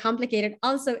 434 so complicated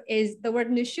also is the word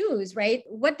nushuz, right?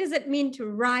 What does it mean to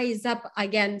rise up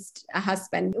against a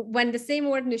husband? When the same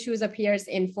word nushuz appears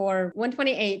in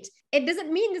 128, it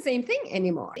doesn't mean the same thing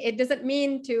anymore. It doesn't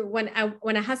mean to when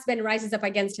a husband rises up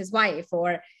against his wife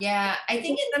or... Yeah, I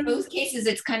think in most cases,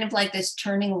 it's kind of like this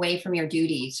turning away from your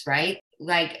duties, right?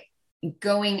 Like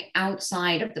going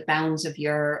outside of the bounds of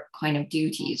your kind of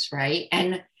duties, right?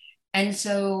 And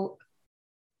so...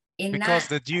 Because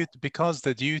the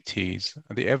duties,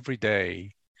 the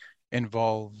everyday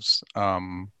involves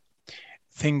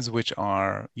things which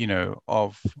are,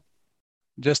 of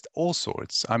just all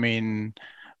sorts. I mean,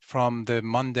 from the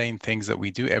mundane things that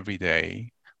we do every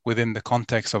day within the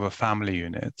context of a family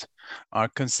unit are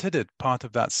considered part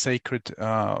of that sacred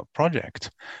project.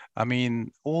 I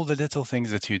mean, all the little things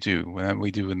that you do,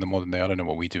 we do in the modern day, I don't know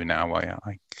what we do now.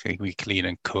 We clean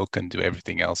and cook and do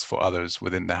everything else for others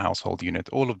within the household unit.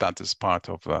 All of that is part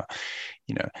of,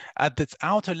 at its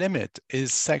outer limit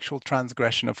is sexual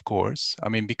transgression, of course. I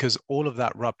mean, because all of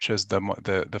that ruptures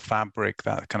the fabric,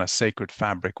 that kind of sacred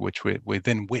fabric,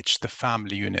 within which the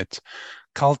family unit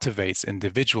cultivates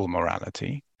individual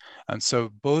morality. And so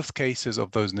both cases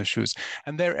of those nushuz,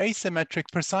 and they're asymmetric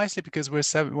precisely because we're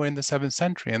in the 7th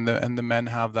century, and the men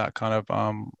have that kind of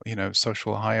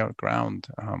social higher ground.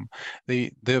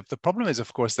 The problem is,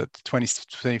 of course, that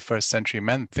 21st century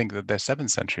men think that they're 7th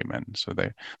century men. So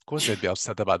they'd be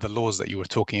upset about the laws that you were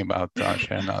talking about,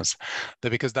 Shehnaz,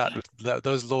 because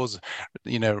those laws,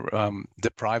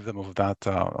 deprive them of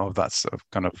that sort of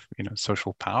kind of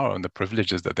social power and the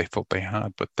privileges that they thought they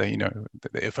had. But they,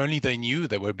 if only they knew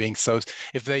they were being so,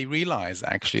 if they realized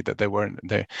actually that they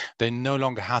no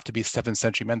longer had to be 7th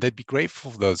century men, they'd be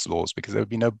grateful for those laws because there would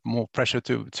be no more pressure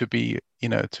to be,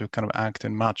 to kind of act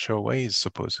in macho ways,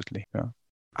 supposedly. Yeah.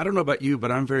 I don't know about you,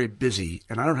 but I'm very busy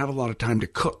and I don't have a lot of time to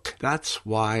cook. That's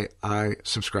why I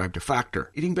subscribe to Factor.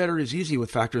 Eating better is easy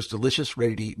with Factor's delicious,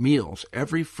 ready-to-eat meals.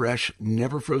 Every fresh,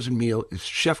 never frozen meal is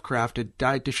chef-crafted,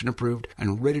 dietitian approved,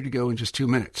 and ready to go in just 2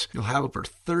 minutes. You'll have over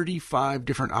 35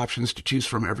 different options to choose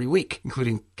from every week,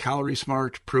 including Calorie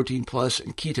Smart, Protein Plus,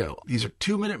 and Keto. These are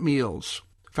 2-minute meals.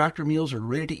 Factor meals are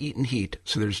ready to eat and heat,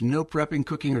 so there's no prepping,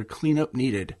 cooking, or cleanup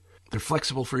needed. They're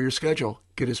flexible for your schedule.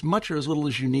 Get as much or as little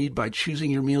as you need by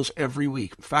choosing your meals every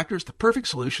week. Factor is the perfect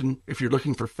solution if you're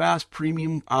looking for fast,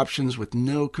 premium options with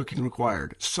no cooking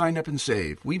required. Sign up and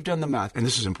save. We've done the math, and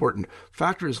this is important.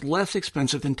 Factor is less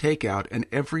expensive than takeout, and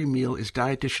every meal is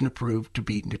dietitian approved to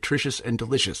be nutritious and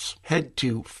delicious. Head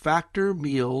to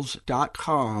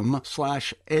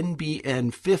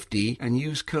factormeals.com/NBN50 and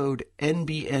use code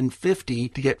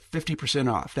NBN50 to get 50%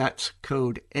 off. That's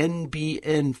code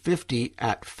NBN50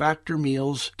 at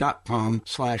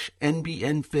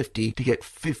factormeals.com/NBN50 to get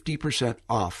 50%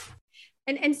 off.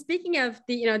 And speaking of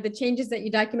the changes that you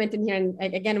document in here, and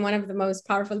again, one of the most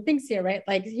powerful things here, right?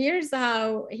 Like here's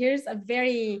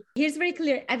very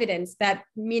clear evidence that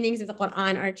meanings of the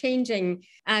Quran are changing.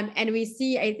 And we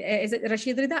see, is it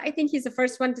Rashid Rida? I think he's the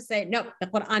first one to say, no, the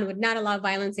Quran would not allow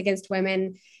violence against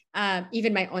women.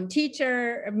 Even my own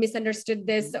teacher misunderstood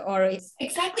this, or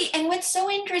exactly. And what's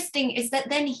so interesting is that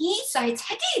then he cites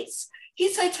hadiths. He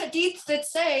cites hadiths that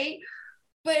say,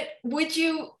 but would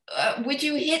you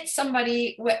hit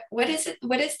somebody? What is it?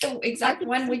 What is the exact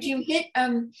one? Would you hit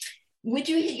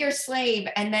your slave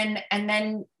and then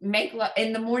make love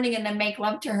in the morning and then make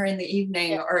love to her in the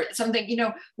evening, or something?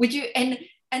 Would you and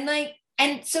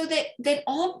so that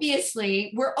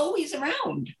obviously we're always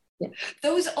around. Yeah.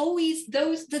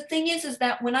 The thing is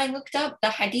that when I looked up the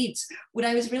hadiths, what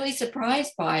I was really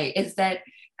surprised by is that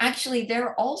actually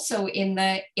they're also in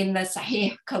the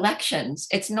Sahih collections.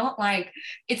 It's not like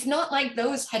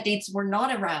those hadiths were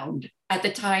not around at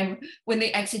the time when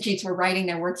the exegetes were writing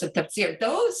their works of tafsir.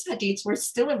 Those hadiths were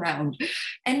still around.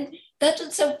 And that's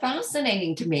what's so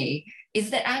fascinating to me, is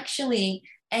that actually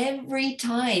every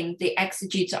time the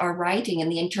exegetes are writing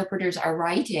and the interpreters are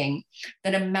writing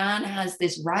that a man has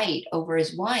this right over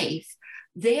his wife,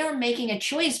 they are making a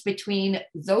choice between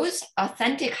those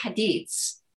authentic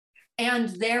hadiths and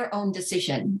their own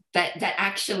decision that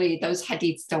actually those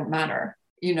hadiths don't matter,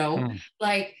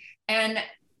 like, and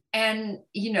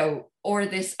or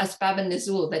this asbab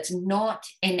al-nuzul that's not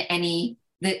in any,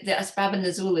 the asbab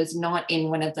al-nuzul is not in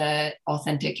one of the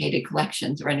authenticated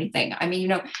collections or anything. I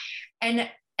mean, and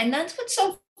that's what's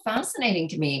so fascinating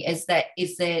to me is that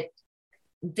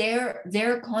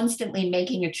they're constantly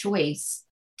making a choice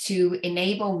to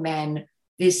enable men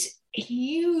this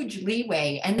huge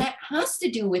leeway, and that has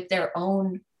to do with their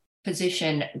own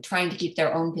position, trying to keep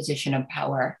their own position of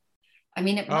power. I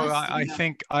mean, I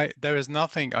think there's no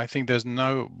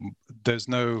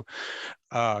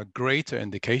greater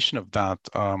indication of that.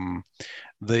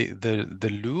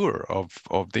 The lure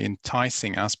of the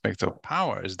enticing aspect of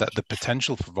power is that the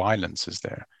potential for violence is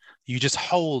there. You just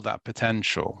hold that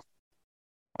potential.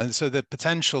 And so the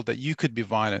potential that you could be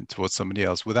violent towards somebody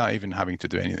else without even having to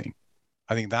do anything.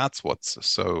 I think that's what's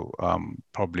so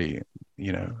probably,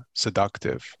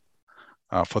 seductive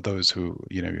for those who,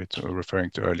 you're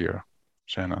referring to earlier,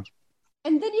 Shahnaz.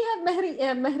 And then you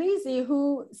have Mahrizi,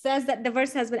 who says that the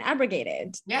verse has been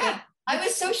abrogated. Yeah, I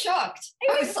was so shocked.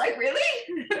 I was like, really?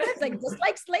 It's like, just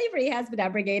like slavery has been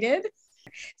abrogated.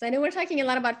 So I know we're talking a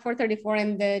lot about 434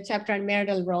 in the chapter on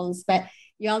marital roles, but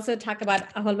you also talk about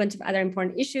a whole bunch of other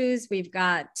important issues. We've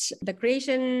got the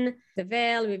creation, the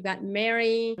veil, we've got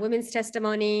Mary, women's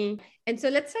testimony. And so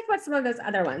let's talk about some of those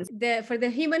other ones. For the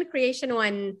human creation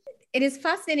one, it is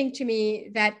fascinating to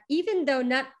me that even though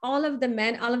not all of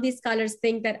these scholars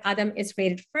think that Adam is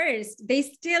created first, they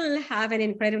still have an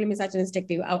incredibly misogynistic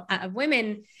view of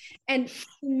women. And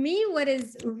to me, what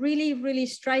is really, really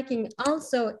striking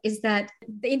also is that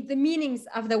the meanings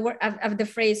of the word of the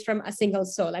phrase "from a single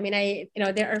soul." I mean,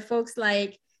 there are folks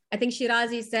like, I think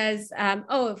Shirazi says,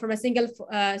 "From a single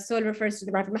soul" refers to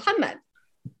the Prophet Muhammad.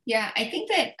 Yeah, I think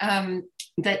that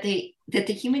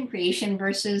the human creation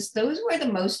verses, those were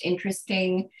the most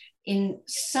interesting in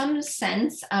some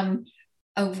sense,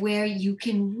 of where you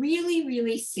can really,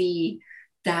 really see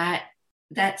that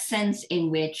sense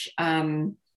in which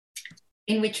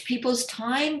people's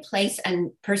time, place,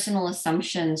 and personal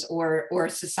assumptions or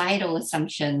societal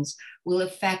assumptions will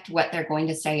affect what they're going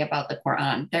to say about the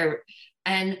Quran.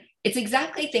 And it's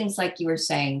exactly things like you were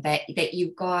saying, that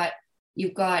you've got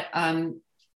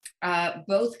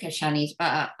both Kashanis,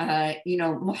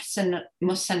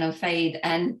 Mohsen Al-Faid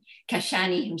and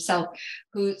Kashani himself,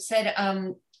 who said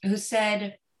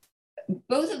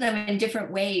both of them in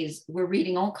different ways were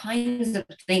reading all kinds of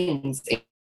things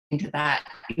into that,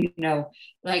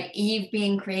 like Eve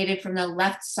being created from the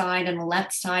left side, and the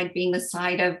left side being the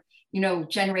side of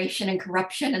generation and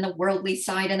corruption, and the worldly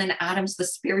side, and then Adam's the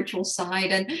spiritual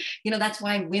side, and that's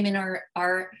why women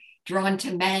are drawn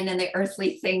to men and the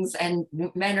earthly things, and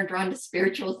men are drawn to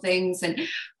spiritual things, and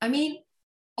I mean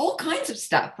all kinds of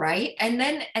stuff, right? And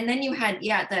then you had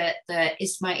the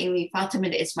Ismaili,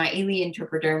 Fatimid Ismaili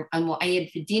interpreter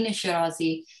Al-Mu'ayyid Fiddin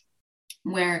Shirazi,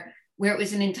 where it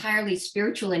was an entirely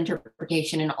spiritual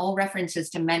interpretation, and all references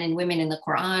to men and women in the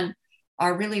Quran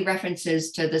are really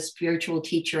references to the spiritual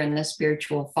teacher and the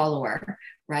spiritual follower,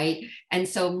 right? And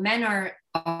so men are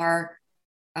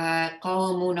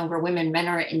qawwamun over women, men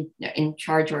are in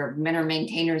charge, or men are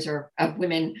maintainers of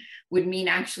women, would mean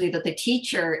actually that the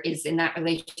teacher is in that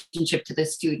relationship to the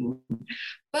student.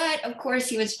 But of course,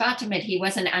 he was Fatimid, he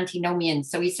was an antinomian.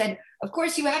 So he said, of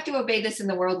course, you have to obey this in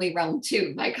the worldly realm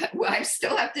too. Like, wives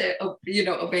still have to,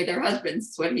 obey their husbands,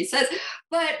 is what he says.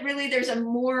 But really, there's a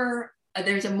more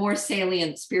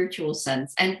salient spiritual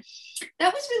sense. And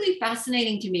that was really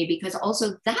fascinating to me, because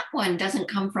also that one doesn't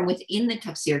come from within the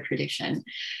tafsir tradition.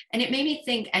 And it made me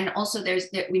think, and also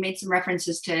we made some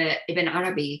references to Ibn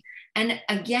Arabi, and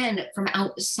again, from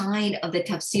outside of the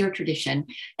tafsir tradition.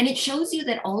 And it shows you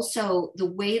that also the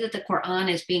way that the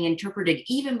Quran is being interpreted,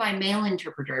 even by male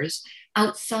interpreters,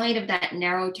 outside of that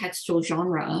narrow textual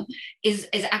genre, is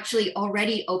actually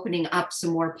already opening up some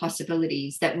more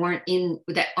possibilities that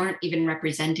aren't even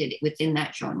represented within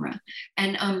that genre.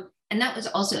 And that was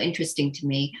also interesting to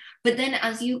me. But then,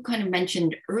 as you kind of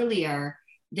mentioned earlier,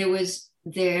 there was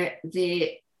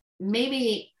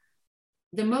maybe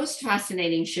the most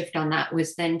fascinating shift on that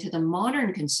was then to the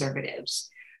modern conservatives,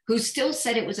 who still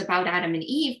said it was about Adam and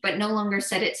Eve, but no longer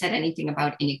said anything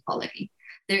about inequality.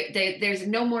 There's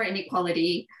no more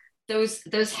inequality. Those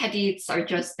hadiths are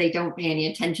just, they don't pay any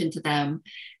attention to them.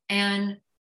 And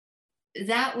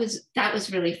that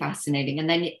was really fascinating.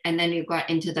 And then you got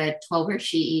into the Twelver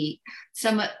Shi'i.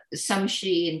 Some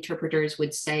Shi'i interpreters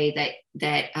would say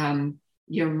that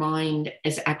your mind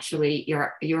is actually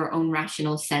your own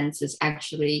rational sense is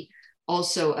actually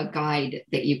also a guide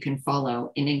that you can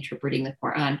follow in interpreting the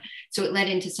Quran. So it led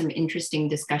into some interesting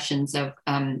discussions of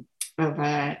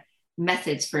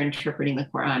methods for interpreting the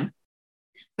Quran.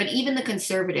 But even the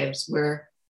conservatives were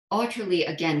utterly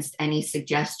against any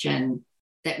suggestion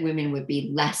that women would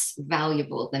be less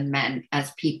valuable than men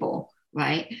as people,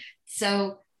 right?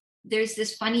 So there's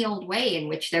this funny old way in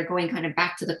which they're going kind of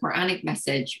back to the Quranic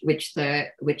message, which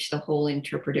the whole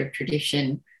interpretive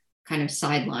tradition kind of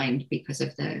sidelined because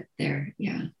of their.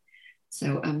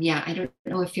 So I don't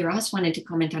know if Firas wanted to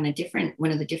comment on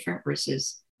one of the different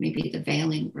verses, maybe the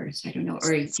veiling verse. I don't know,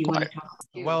 or do you want to talk?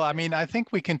 Well, I mean, I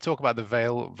think we can talk about the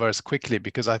veil verse quickly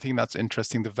because I think that's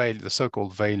interesting. The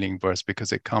so-called veiling verse,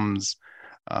 because it comes.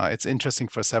 It's interesting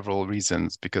for several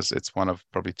reasons, because it's one of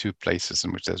probably two places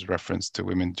in which there's reference to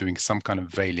women doing some kind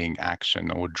of veiling action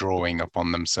or drawing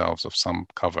upon themselves of some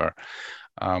cover.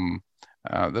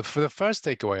 For the first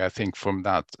takeaway, I think, from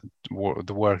that,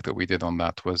 the work that we did on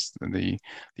that was the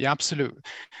absolute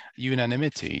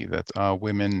unanimity that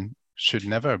women should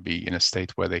never be in a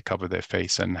state where they cover their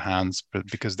face and hands, but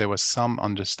because there was some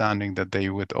understanding that they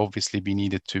would obviously be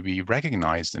needed to be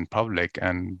recognized in public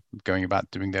and going about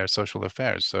doing their social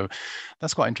affairs. So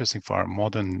that's quite interesting for our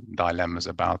modern dilemmas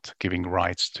about giving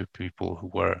rights to people who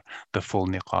wear the full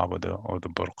niqab or the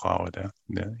burqa or the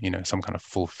some kind of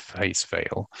full face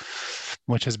veil,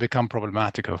 which has become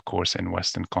problematic, of course, in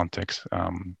Western context.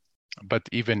 But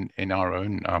even in our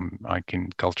own,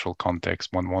 cultural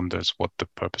context, one wonders what the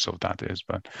purpose of that is.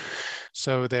 But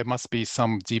so there must be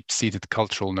some deep-seated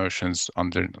cultural notions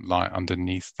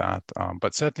underneath that.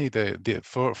 But certainly,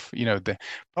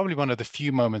 probably one of the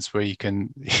few moments where you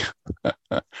can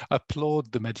applaud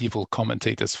the medieval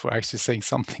commentators for actually saying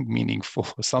something meaningful,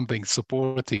 or something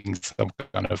supporting some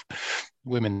kind of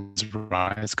women's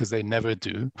rights, because they never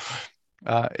do.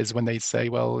 Is when they say,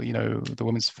 well, the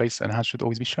woman's face and hands should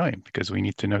always be showing, because we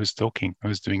need to know who's talking,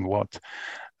 who's doing what.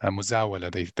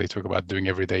 Muzawala, they talk about doing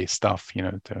everyday stuff,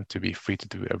 to be free to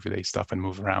do everyday stuff and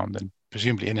move around, and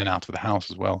presumably in and out of the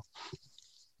house as well.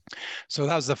 So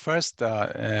that was the first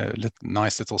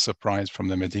nice little surprise from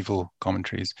the medieval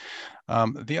commentaries.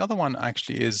 The other one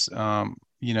actually is, I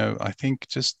think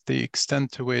just the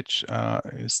extent to which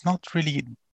it's not really,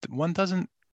 one doesn't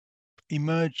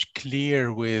emerge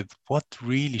clear with what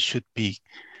really should be.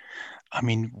 I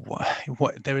mean,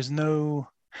 there's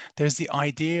the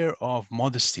idea of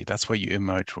modesty. That's where you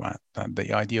emerge from.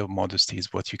 The idea of modesty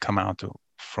is what you come out of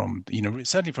from,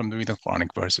 certainly from the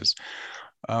Quranic verses.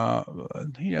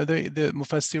 The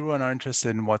Mufassirun are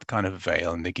interested in what kind of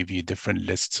veil, and they give you different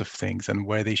lists of things and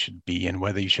where they should be, and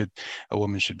whether a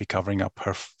woman should be covering up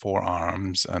her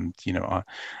forearms, and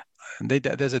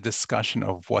there's a discussion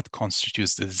of what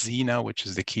constitutes the zina, which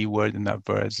is the key word in that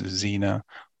verse, zina,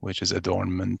 which is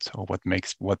adornment, or what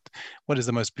is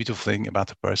the most beautiful thing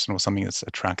about a person, or something that's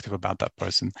attractive about that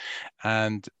person.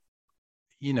 And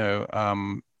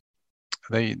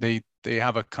they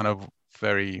have a kind of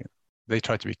they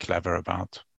try to be clever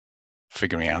about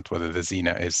figuring out whether the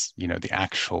zina is the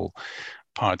actual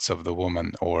parts of the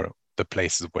woman, or the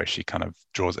places where she kind of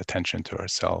draws attention to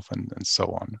herself, and so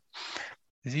on.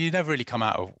 You never really come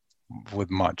out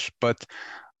with much, but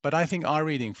I think our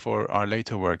reading for our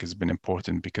later work has been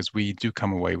important, because we do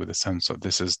come away with a sense of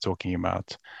this is talking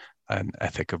about an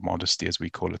ethic of modesty, as we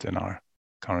call it in our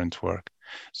current work.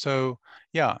 So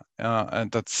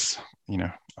and that's we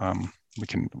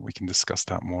can discuss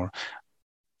that more.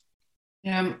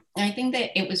 I think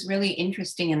that it was really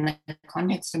interesting in the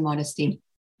context of modesty,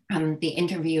 the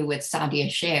interview with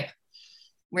Sadia Sheikh,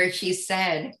 where she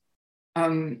said.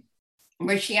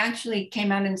 Where she actually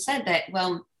came out and said that,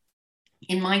 well,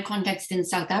 in my context in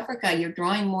South Africa, you're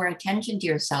drawing more attention to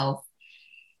yourself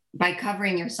by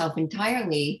covering yourself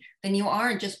entirely than you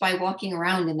are just by walking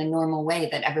around in the normal way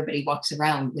that everybody walks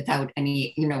around without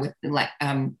any,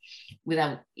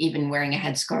 without even wearing a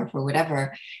headscarf or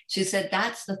whatever. She said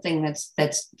that's the thing that's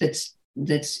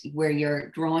where you're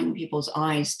drawing people's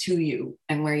eyes to you,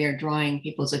 and where you're drawing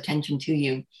people's attention to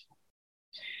you.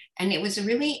 And it was a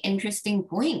really interesting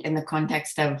point in the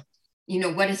context of,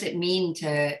 what does it mean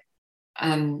to,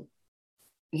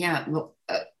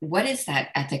 what is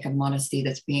that ethic of modesty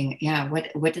that's being,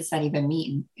 what does that even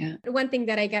mean? Yeah. One thing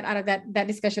that I get out of that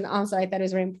discussion also, I thought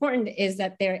was very important, is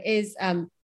that there is,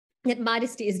 that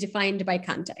modesty is defined by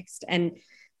context. And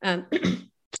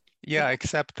Yeah,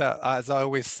 except that, as I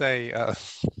always say,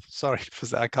 sorry,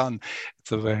 I can't,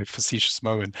 it's a very facetious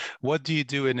moment. What do you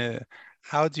do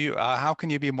how can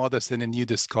you be modest in a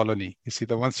nudist colony? You see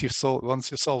that once you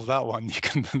solve that one, you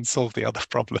can then solve the other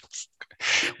problems.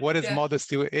 What is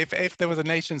modesty? If there was a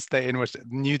nation state in which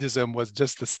nudism was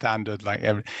just the standard,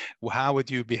 how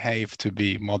would you behave to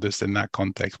be modest in that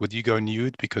context? Would you go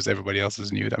nude because everybody else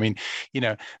is nude? I mean,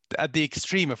 at the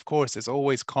extreme, of course, it's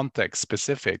always context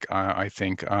specific, I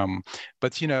think.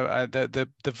 But the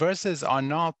verses are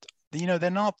not, they're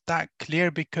not that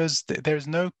clear because there's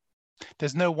no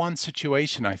one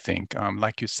situation, I think.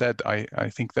 Like you said, I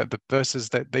think that the verses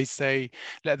that they say,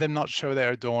 let them not show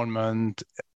their adornment,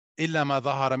 إلا ما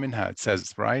ظهر منها, it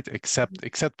says, right?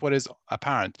 Except what is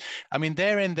apparent. I mean,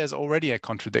 there's already a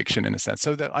contradiction in a sense.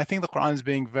 So that I think the Quran is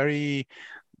being very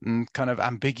kind of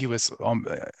ambiguous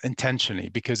intentionally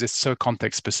because it's so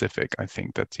context specific. I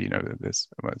think that this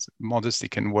modesty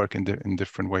can work in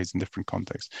different ways in different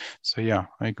contexts. So yeah,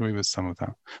 I agree with some of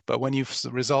that. But when you've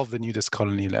resolved the nudist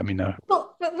colony, let me know. Well,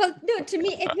 no. To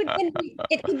me, it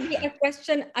could be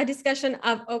a discussion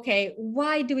of, okay,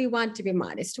 why do we want to be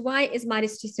modest? Why is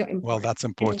modesty so important? Well, that's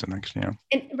important, actually.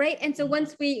 Yeah. Right. And so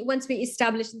once we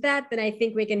establish that, then I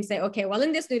think we can say, okay, well,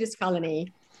 in this nudist colony,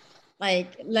 maybe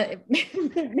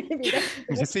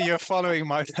you see, you're following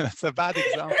that's a bad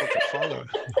example to follow.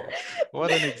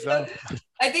 What an example.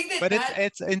 I think but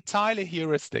it's entirely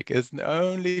heuristic. It's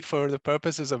only for the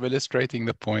purposes of illustrating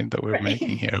the point that we're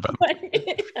making here about.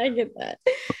 I get that.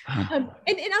 And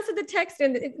also the text,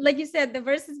 and like you said, the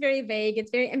verse is very vague. It's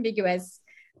very ambiguous.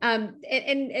 And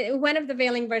one of the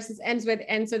veiling verses ends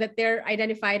so that they're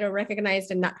identified or recognized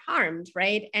and not harmed,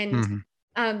 right? And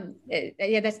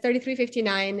that's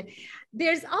 3359.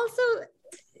 There's also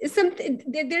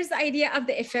there's the idea of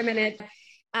the effeminate,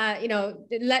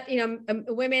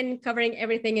 women covering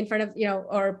everything in front of,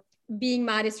 or being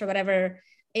modest or whatever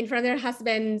in front of their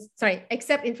husbands,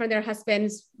 except in front of their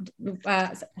husbands,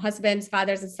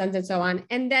 fathers and sons and so on.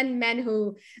 And then men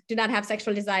who do not have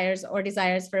sexual desires or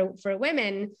desires for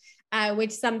women,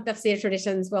 which some tafsir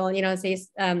traditions will, say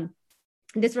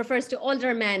this refers to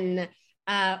older men,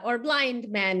 or blind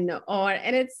men, or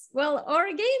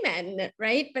gay men,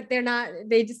 right? But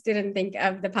they just didn't think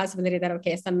of the possibility that,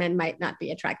 okay, some men might not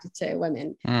be attracted to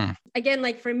women. Again,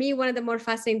 like for me, one of the more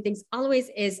fascinating things always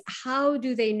is, how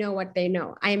do they know what they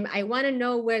know? I want to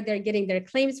know where they're getting their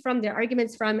claims from, their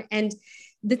arguments from. And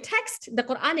the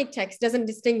Quranic text doesn't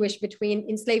distinguish between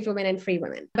enslaved women and free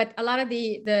women. But a lot of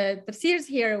the tafsirs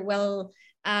here will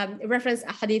reference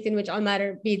a hadith in which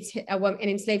Umar beats an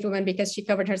enslaved woman because she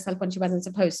covered herself when she wasn't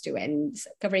supposed to, and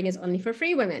covering is only for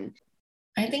free women.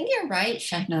 I think you're right,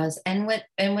 Shahnaz. And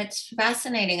what's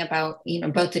fascinating about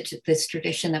both this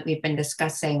tradition that we've been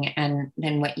discussing and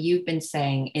what you've been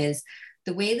saying is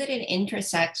the way that it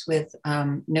intersects with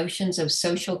notions of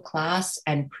social class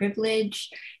and privilege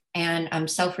and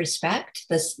self-respect,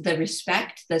 the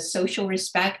social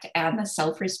respect and the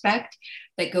self-respect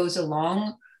that goes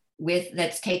along with,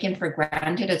 that's taken for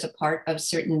granted as a part of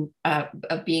certain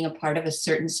of being a part of a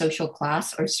certain social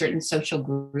class or certain social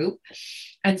group.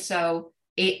 And so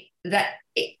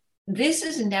this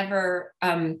is never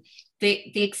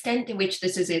the extent to which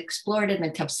this is explored in the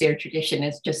tafsir tradition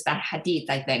is just that hadith,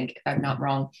 I think, if I'm not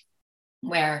wrong,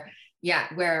 where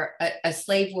a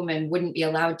slave woman wouldn't be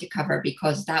allowed to cover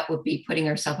because that would be putting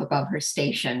herself above her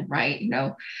station, right?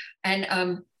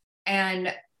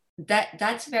 And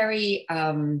that's very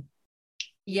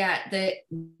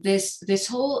this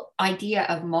whole idea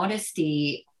of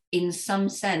modesty, in some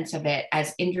sense of it,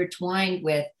 as intertwined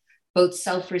with both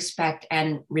self-respect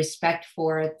and respect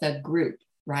for the group,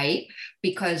 right?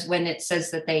 Because when it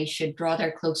says that they should draw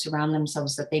their cloaks around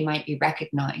themselves, that they might be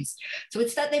recognized. So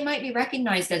it's that they might be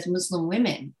recognized as Muslim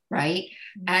women, right?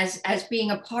 As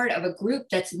being a part of a group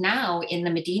that's now in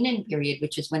the Medinan period,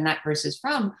 which is when that verse is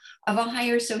from, of a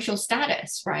higher social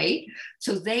status, right?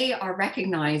 So they are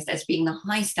recognized as being the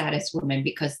high status women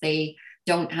because they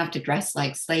don't have to dress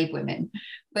like slave women.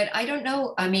 But I don't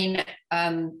know. I mean,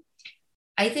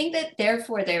 I think that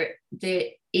therefore that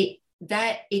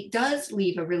it does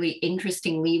leave a really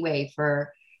interesting leeway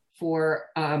for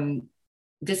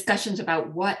discussions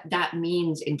about what that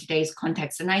means in today's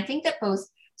context. And I think that both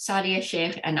Sadia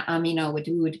Sheikh and Amina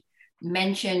Wadud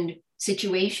mentioned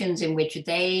situations in which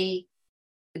they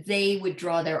would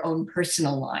draw their own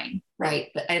personal line, right?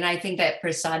 And I think that for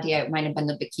Sadia, it might have been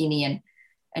the bikini,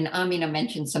 and Amina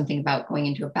mentioned something about going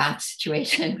into a bath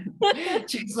situation.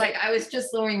 She's like, I was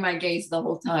just lowering my gaze the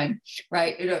whole time,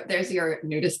 right? There's your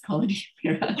nudist colony.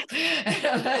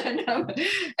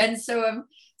 And so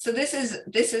this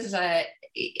is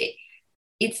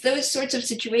it's those sorts of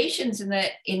situations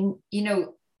that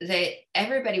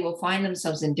everybody will find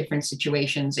themselves in different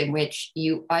situations in which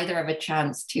you either have a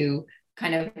chance to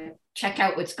kind of check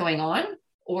out what's going on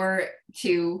or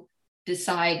to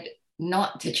decide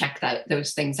not to check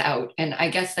those things out. And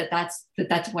I guess that's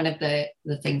one of the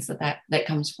things that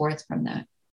comes forth from that.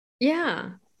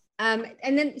 Yeah.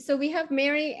 And then, so we have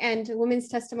Mary and women's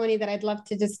testimony that I'd love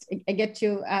to just get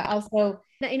to also.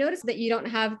 I noticed that you don't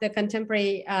have the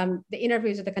contemporary, the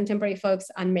interviews with the contemporary folks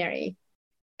on Mary.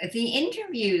 The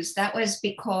interviews, that was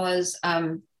because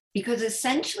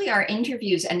essentially our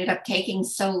interviews ended up taking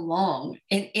so long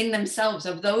in themselves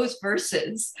of those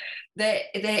verses that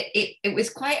it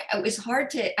was hard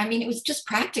to, I mean, it was just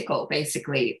practical,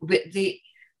 basically.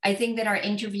 I think that our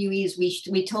interviewees,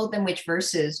 we told them which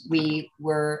verses we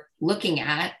were looking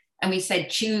at, and we said,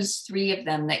 choose 3 of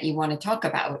them that you want to talk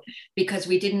about, because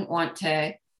we didn't want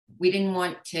to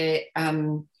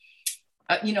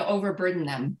overburden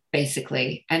them,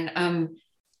 basically. And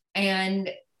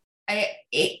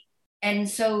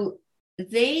so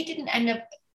they didn't end up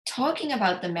talking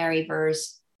about the Mary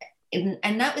verse.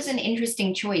 And that was an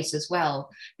interesting choice as well,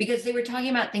 because they were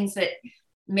talking about things that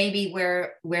maybe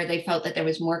where they felt that there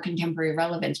was more contemporary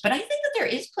relevance. But I think that there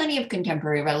is plenty of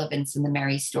contemporary relevance in the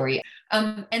Mary story.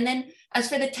 And then as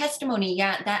for the testimony,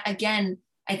 yeah, that again,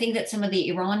 I think that some of the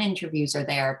Iran interviews are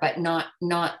there, but not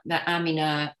the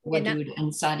Amina Wadud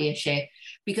and Sadia Sheikh,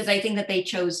 because I think that they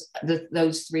chose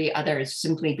those 3 others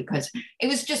simply because it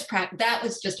was just that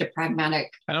was just a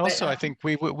pragmatic. And also, I think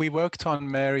we worked on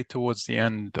Mary towards the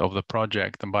end of the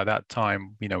project, and by that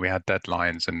time, we had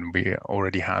deadlines and we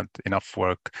already had enough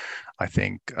work, I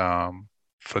think,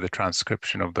 for the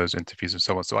transcription of those interviews and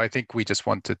so on. So I think we just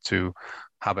wanted to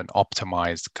have an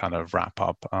optimized kind of wrap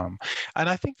up. And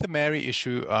I think the Mary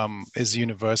issue is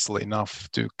universal enough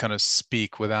to kind of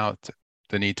speak without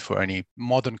the need for any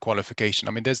modern qualification.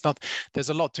 I mean, there's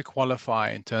a lot to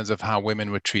qualify in terms of how women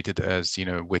were treated as,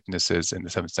 witnesses in the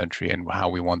 7th century and how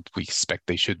we expect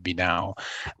they should be now.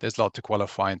 There's a lot to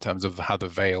qualify in terms of how the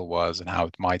veil was and how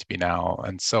it might be now,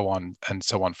 and so on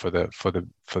for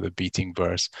the beating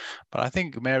verse. But I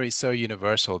think Mary is so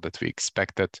universal that we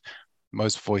expect that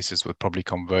most voices would probably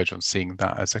converge on seeing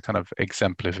that as a kind of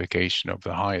exemplification of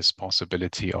the highest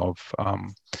possibility of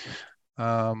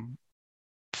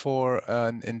for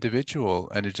an individual,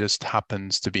 and it just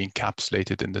happens to be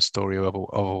encapsulated in the story of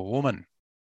a woman,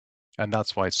 and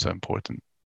that's why it's so important.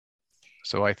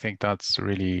 So I think that's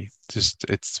really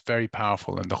it's very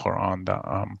powerful in the Quran, that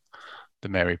the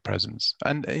Mary presence,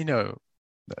 and I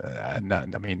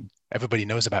mean, everybody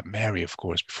knows about Mary, of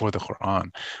course, before the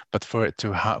Quran, but for it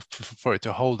to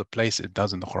hold the place it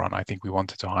does in the Quran, I think we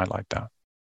wanted to highlight that.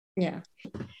 Yeah.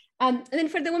 And then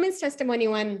for the women's testimony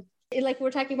one, like we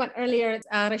were talking about earlier,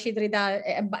 Rashid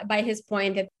Rida, by his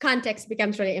point, that context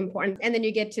becomes really important. And then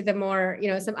you get to the more,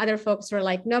 some other folks who are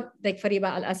like, nope, like Fariba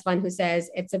Al-Aswan, who says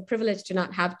it's a privilege to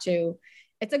not have to.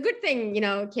 It's a good thing,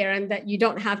 Karen, that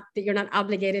you're not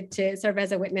obligated to serve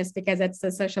as a witness because it's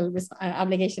a social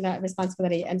obligation,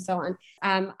 responsibility, and so on.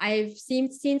 I've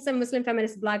seen some Muslim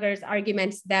feminist bloggers'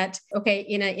 arguments that, okay,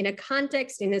 in a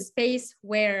context, in a space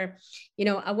where,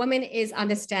 a woman is on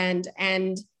the stand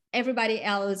and everybody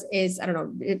else is,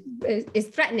 is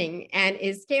threatening and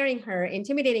is scaring her,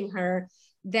 intimidating her,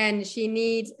 then she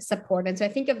needs support. And so I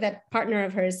think of that partner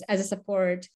of hers as a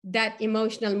support. That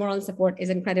emotional, moral support is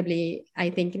incredibly,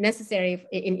 I think, necessary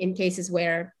in cases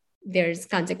where there's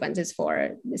consequences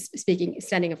for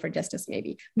standing up for justice,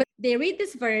 maybe. But they read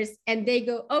this verse and they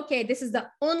go, okay, this is the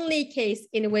only case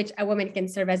in which a woman can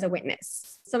serve as a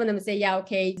witness. Some of them say, yeah,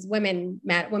 okay,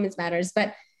 women's matters.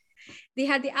 But they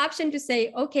had the option to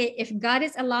say, okay, if God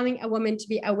is allowing a woman to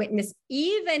be a witness,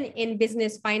 even in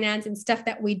business, finance, and stuff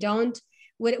that we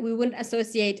wouldn't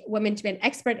associate women to be an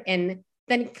expert in,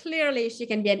 then clearly she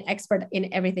can be an expert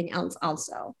in everything else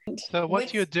also. So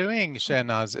what you're doing,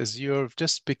 Shehnaz, is you've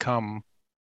just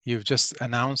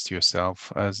announced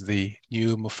yourself as the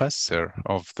new mufassir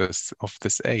of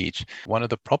this age. One of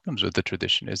the problems with the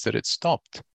tradition is that it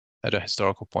stopped at a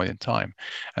historical point in time,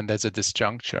 and there's a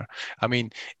disjuncture. I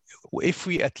mean, if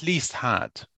we at least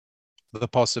had the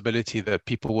possibility that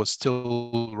people were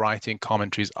still writing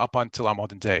commentaries up until our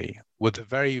modern day, with the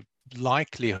very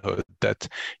likelihood that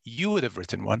you would have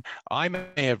written one, I may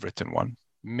have written one,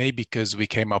 maybe because we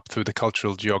came up through the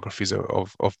cultural geographies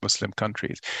of Muslim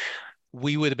countries,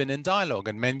 we would have been in dialogue,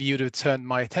 and maybe you'd have turned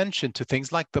my attention to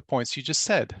things like the points you just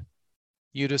said.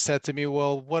 You'd have said to me,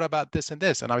 well, what about this and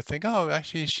this? And I would think, oh,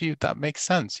 actually, that makes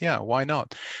sense. Yeah, why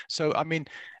not? So, I mean,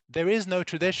 there is no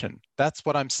tradition. That's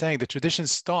what I'm saying. The tradition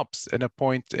stops in a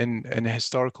point in a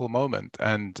historical moment,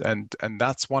 and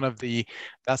that's one of the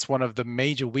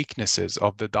major weaknesses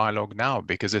of the dialogue now,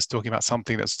 because it's talking about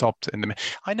something that stopped in the.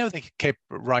 I know they kept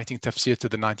writing tafsir to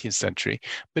the 19th century,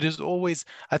 but it's always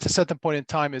at a certain point in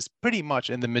time is pretty much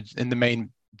in the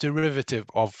main derivative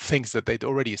of things that they'd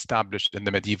already established in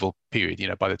the medieval period,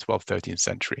 by the 12th, 13th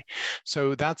century.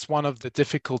 So that's one of the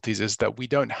difficulties, is that we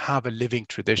don't have a living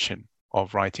tradition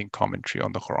of writing commentary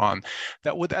on the Quran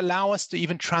that would allow us to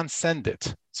even transcend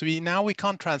it. So we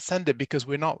can't transcend it because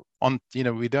we're not on,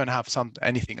 we don't have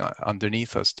anything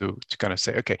underneath us to kind of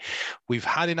say, okay, we've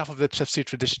had enough of the tafsir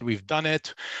tradition, we've done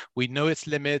it, we know its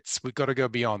limits, we've got to go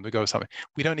beyond, we go something.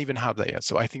 We don't even have that yet.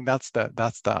 So I think that's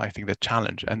the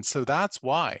challenge. And so that's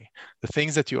why the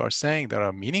things that you are saying that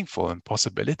are meaningful and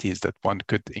possibilities that one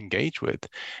could engage with,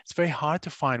 it's very hard to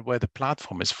find where the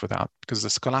platform is for that, because the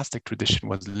scholastic tradition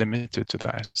was limited to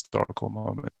that historical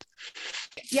moment.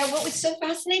 Yeah, what was so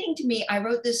fascinating to me, I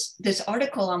wrote this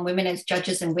article on women as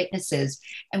judges and witnesses.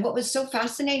 And what was so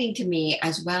fascinating to me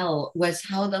as well was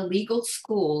how the legal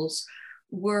schools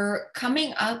were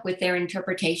coming up with their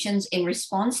interpretations in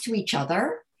response to each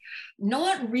other,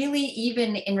 not really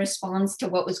even in response to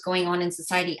what was going on in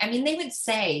society. I mean, they would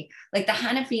say, like, the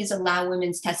Hanafis allow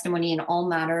women's testimony in all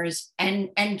matters,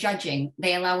 and judging.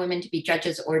 They allow women to be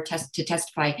judges or to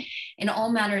testify in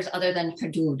all matters other than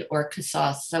hudud or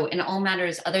qisas. So in all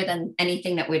matters other than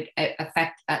anything that would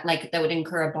affect, that would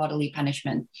incur a bodily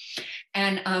punishment.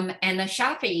 And the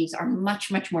Shafi'is are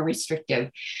much, much more restrictive.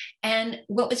 And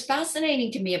what was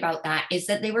fascinating to me about that is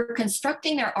that they were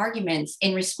constructing their arguments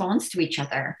in response to each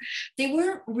other. They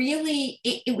weren't really,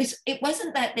 it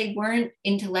wasn't that they weren't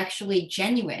intellectually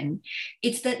genuine.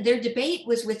 It's that their debate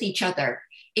was with each other.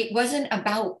 It wasn't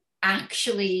about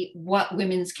actually what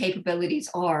women's capabilities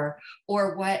are,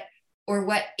 or what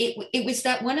it was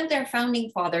that one of their founding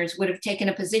fathers would have taken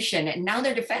a position and now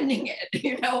they're defending it,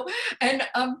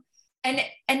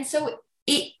 and so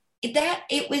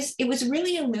it was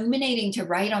really illuminating to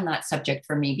write on that subject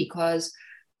for me, because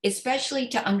especially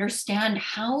to understand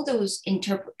how those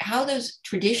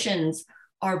traditions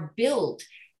are built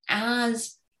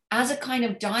as a kind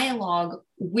of dialogue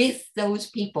with those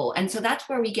people. And so that's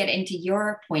where we get into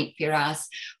your point, Firas,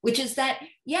 which is that,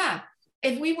 yeah,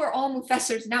 if we were all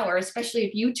mufassirs now, or especially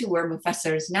if you two were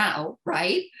mufassirs now,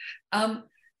 right,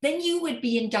 then you would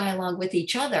be in dialogue with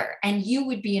each other and you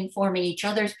would be informing each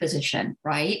other's position,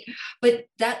 right? But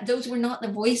those were not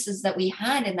the voices that we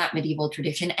had in that medieval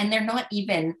tradition. And they're not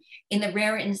even in the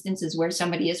rare instances where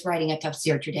somebody is writing a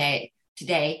tafsir today.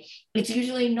 It's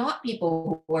usually not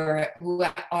people who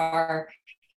are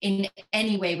in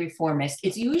any way reformist.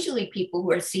 It's usually people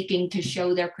who are seeking to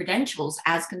show their credentials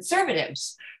as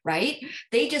conservatives, right?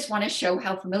 They just want to show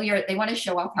how familiar, they want to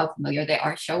show off how familiar they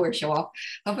are, show off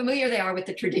how familiar they are with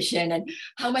the tradition and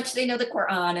how much they know the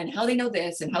Quran and how they know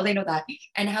this and how they know that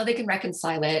and how they can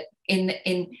reconcile it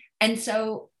and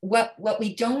so what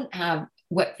we don't have,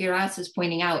 what Firas is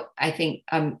pointing out, I think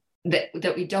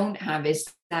that we don't have is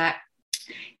that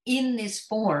in this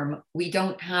form, we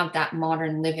don't have that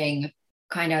modern living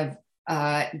kind of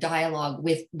dialogue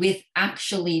with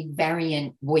actually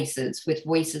variant voices, with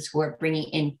voices who are bringing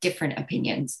in different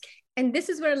opinions. And this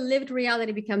is where lived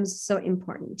reality becomes so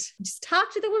important. Just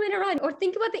talk to the women around, or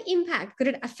think about the impact. Could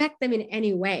it affect them in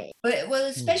any way? Well,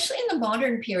 especially in the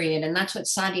modern period, and that's what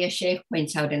Sadia Sheikh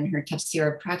points out in her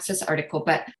Tafsir of Praxis article.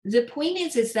 But the point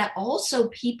is that also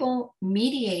people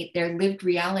mediate their lived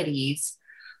realities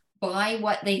by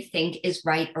what they think is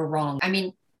right or wrong. I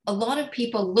mean, a lot of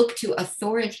people look to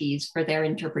authorities for their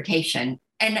interpretation.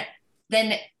 And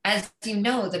then, as you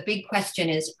know, the big question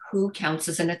is, who counts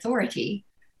as an authority?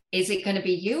 Is it going to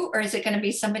be you, or is it going to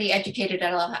be somebody educated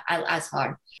at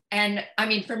Al-Azhar? And I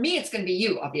mean, for me, it's going to be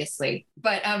you, obviously.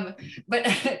 But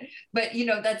you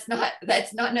know, that's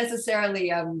not necessarily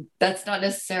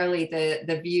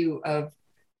the view of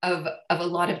a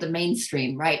lot of the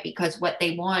mainstream, right? Because what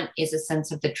they want is a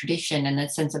sense of the tradition and a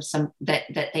sense of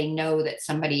that they know that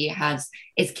somebody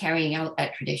is carrying out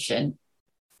that tradition.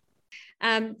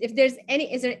 Is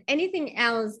there anything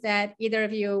else that either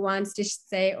of you wants to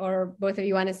say, or both of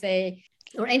you want to say,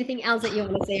 or anything else that you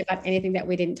want to say about anything that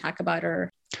we didn't talk about?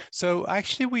 Or so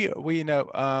actually, we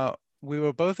know we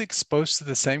were both exposed to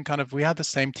the same kind of. We had the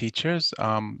same teachers.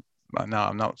 Now,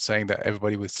 I'm not saying that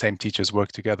everybody with same teachers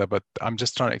work together, but I'm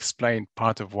just trying to explain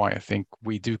part of why I think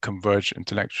we do converge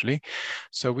intellectually.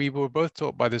 So we were both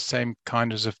taught by the same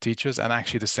kinds of teachers, and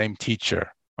actually the same teacher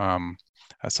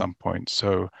at some point.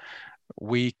 So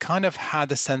we kind of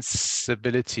had a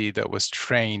sensibility that was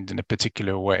trained in a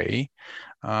particular way.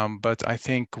 But I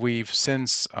think we've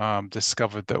since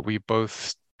discovered that we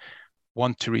both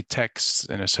want to read texts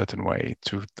in a certain way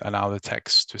to allow the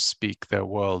text to speak their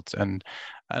world, and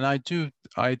I do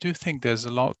think there's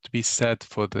a lot to be said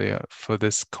for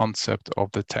this concept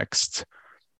of the text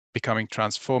becoming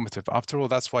transformative. After all,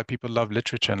 that's why people love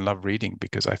literature and love reading,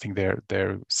 because I think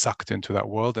they're sucked into that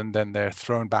world and then they're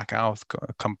thrown back out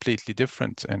completely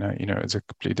different. And it's a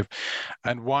completely different.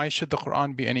 And why should the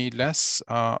Quran be any less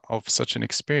of such an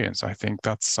experience? I think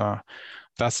that's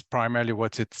primarily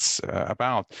what it's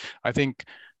about. I think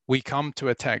we come to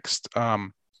a text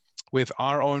with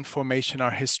our own formation,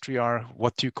 our history, our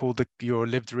what you call your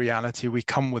lived reality. We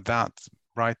come with that.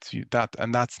 Right,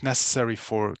 and that's necessary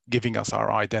for giving us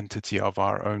our identity of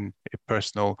our own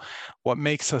personal, what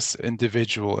makes us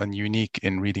individual and unique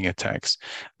in reading a text.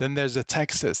 Then there's the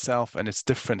text itself and its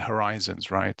different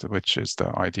horizons, right, which is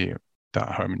the idea, that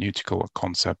hermeneutical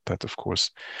concept that, of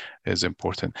course, is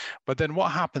important. But then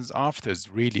what happens after is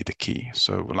really the key.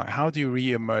 So, like, how do you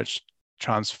re-emerge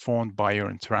transformed by your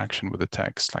interaction with the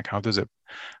text? Like, how does it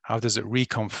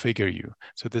reconfigure you?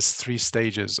 So there's 3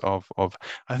 stages of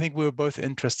I think we're both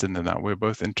interested in that. We're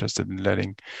both interested in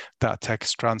letting that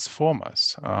text transform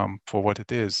us for what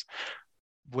it is,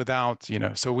 without,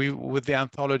 so with the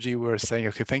anthology, we're saying,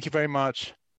 okay, thank you very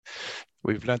much.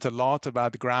 We've learned a lot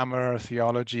about grammar,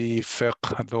 theology,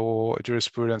 fiqh, law,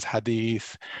 jurisprudence,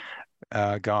 hadith,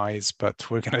 guys, but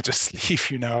we're going to just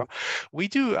leave you now. We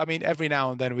do, every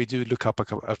now and then we do look up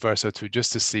a verse or two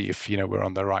just to see if, we're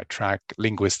on the right track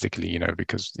linguistically,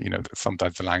 because,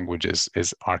 sometimes the language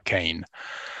is arcane.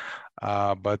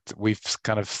 But we've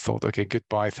kind of thought, okay,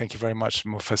 goodbye. Thank you very much,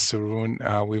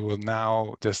 Mufassirun. We will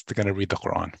now just going to read the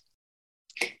Quran.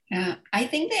 I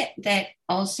think that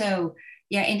also,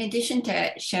 in addition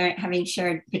to having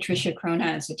shared Patricia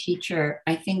Crona as a teacher,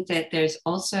 I think that there's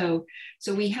also,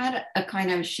 so we had a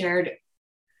kind of shared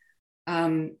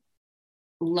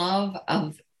love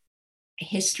of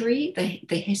history,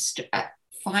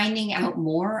 finding out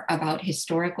more about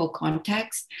historical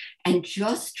context and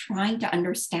just trying to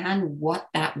understand what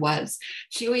that was.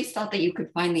 She always thought that you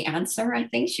could find the answer. I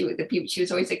think she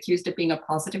was always accused of being a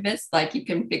positivist, like you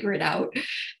can figure it out.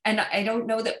 And I don't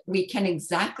know that we can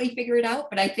exactly figure it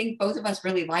out, but I think both of us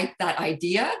really like that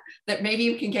idea that maybe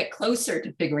you can get closer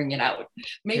to figuring it out.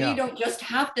 Maybe you don't just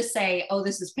have to say, oh,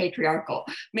 this is patriarchal.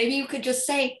 Maybe you could just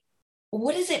say,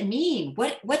 what does it mean?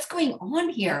 What's going on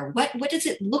here? What does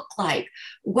it look like?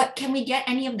 What can we get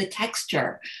any of the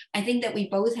texture? I think that we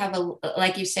both have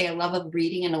like you say, a love of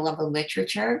reading and a love of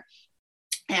literature,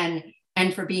 and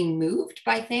for being moved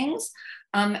by things.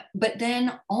 But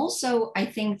then also, I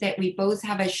think that we both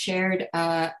have a shared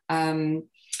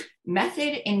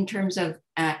method in terms of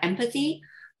empathy.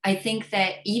 I think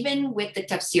that even with the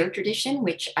tafsir tradition,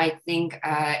 which I think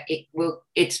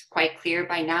it's quite clear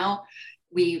by now,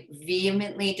 we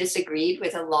vehemently disagreed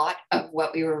with a lot of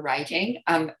what we were writing,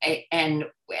 and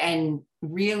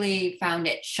really found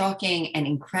it shocking and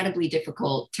incredibly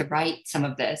difficult to write some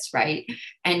of this, right?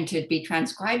 And to be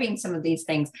transcribing some of these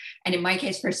things. And in my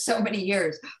case, for so many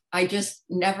years, I just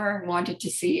never wanted to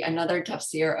see another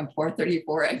tafsir of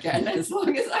 434 again, as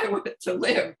long as I wanted to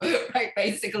live, right?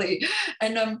 Basically.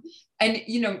 And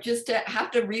just to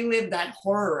have to relive that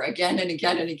horror again and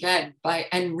again and again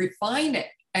and refine it,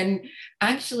 and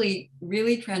actually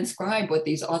really transcribe what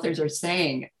these authors are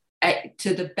saying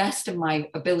to the best of my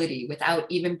ability without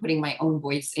even putting my own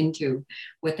voice into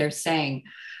what they're saying.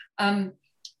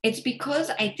 It's because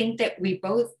I think that we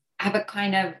both have a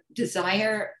kind of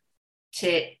desire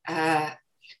to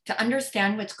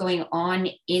understand what's going on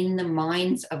in the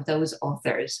minds of those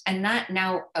authors. And that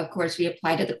now, of course, we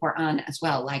apply to the Quran as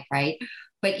well, right?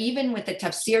 But even with the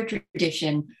tafsir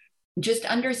tradition, just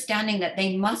understanding that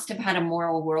they must have had a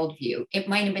moral worldview. It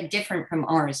might have been different from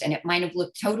ours, and it might have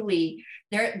looked totally,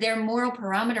 their moral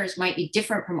parameters might be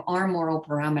different from our moral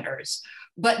parameters,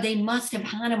 but they must have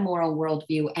had a moral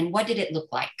worldview. And what did it look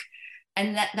like?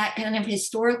 And that kind of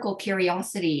historical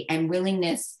curiosity and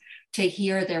willingness to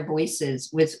hear their voices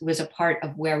was a part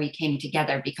of where we came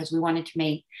together, because we wanted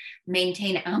to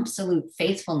maintain absolute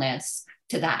faithfulness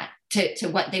to that, to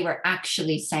what they were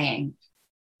actually saying.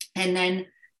 And then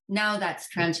now that's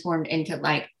transformed into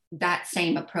like that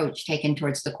same approach taken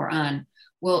towards the Quran.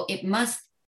 Well, it must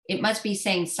be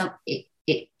saying something.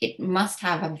 It must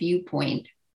have a viewpoint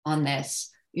on this.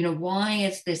 Why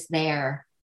is this there?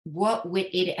 What would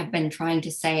it have been trying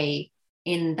to say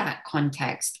in that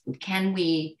context? Can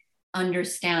we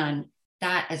understand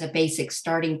that as a basic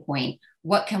starting point?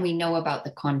 What can we know about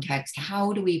the context?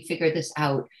 How do we figure this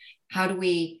out? How do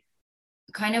we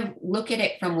kind of look at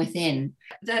it from within?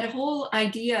 That whole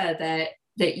idea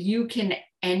that you can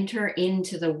enter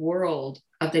into the world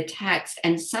of the text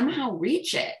and somehow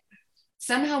reach it.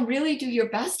 Somehow really do your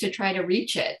best to try to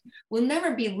reach it. We'll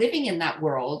never be living in that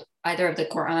world, either of the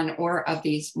Quran or of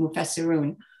these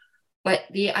mufassirun. But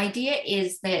the idea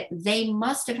is that they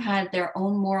must have had their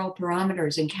own moral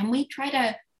parameters. And can we try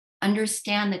to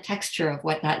understand the texture of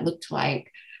what that looked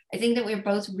like? I think that we're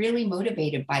both really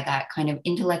motivated by that kind of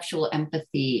intellectual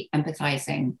empathy,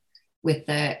 empathizing with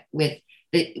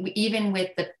even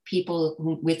with the people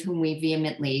with whom we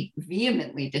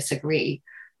vehemently disagree,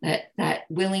 that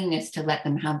willingness to let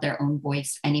them have their own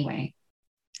voice anyway.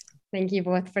 Thank you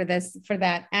both for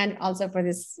that, and also for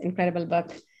this incredible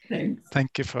book. Thanks.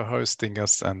 Thank you for hosting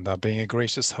us and being a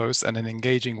gracious host and an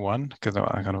engaging one, because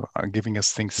I'm giving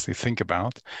us things to think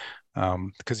about.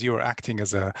 Because you are acting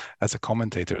as a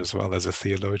commentator as well as a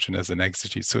theologian, as an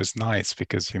exegete. So it's nice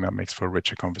because it makes for a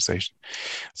richer conversation.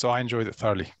 So I enjoyed it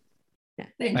thoroughly. Yeah.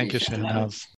 Thank you,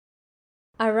 Shahnaz.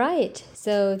 All right.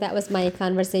 So that was my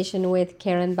conversation with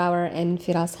Karen Bauer and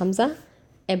Firas Hamza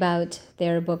about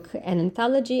their book, An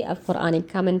Anthology of Quranic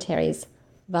Commentaries,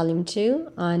 Volume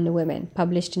 2 on Women,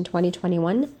 published in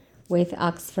 2021 with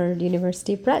Oxford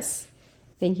University Press.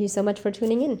 Thank you so much for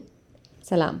tuning in.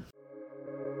 Salam.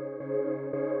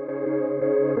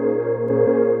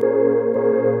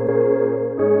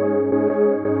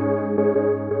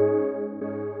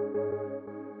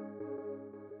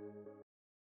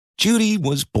 Judy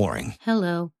was boring.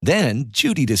 Hello. Then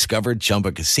Judy discovered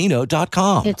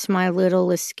ChumbaCasino.com. It's my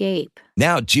little escape.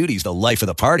 Now Judy's the life of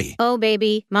the party. Oh,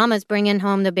 baby, mama's bringing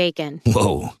home the bacon.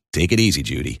 Whoa, take it easy,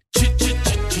 Judy.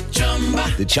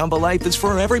 The Chumba life is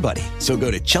for everybody. So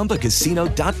go to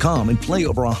ChumbaCasino.com and play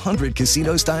over 100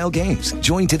 casino-style games.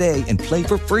 Join today and play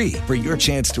for free for your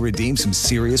chance to redeem some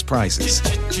serious prizes.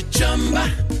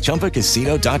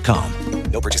 ChumbaCasino.com.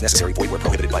 No purchase necessary. Void where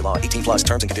prohibited by law. 18+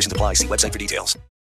 terms and conditions apply. See website for details.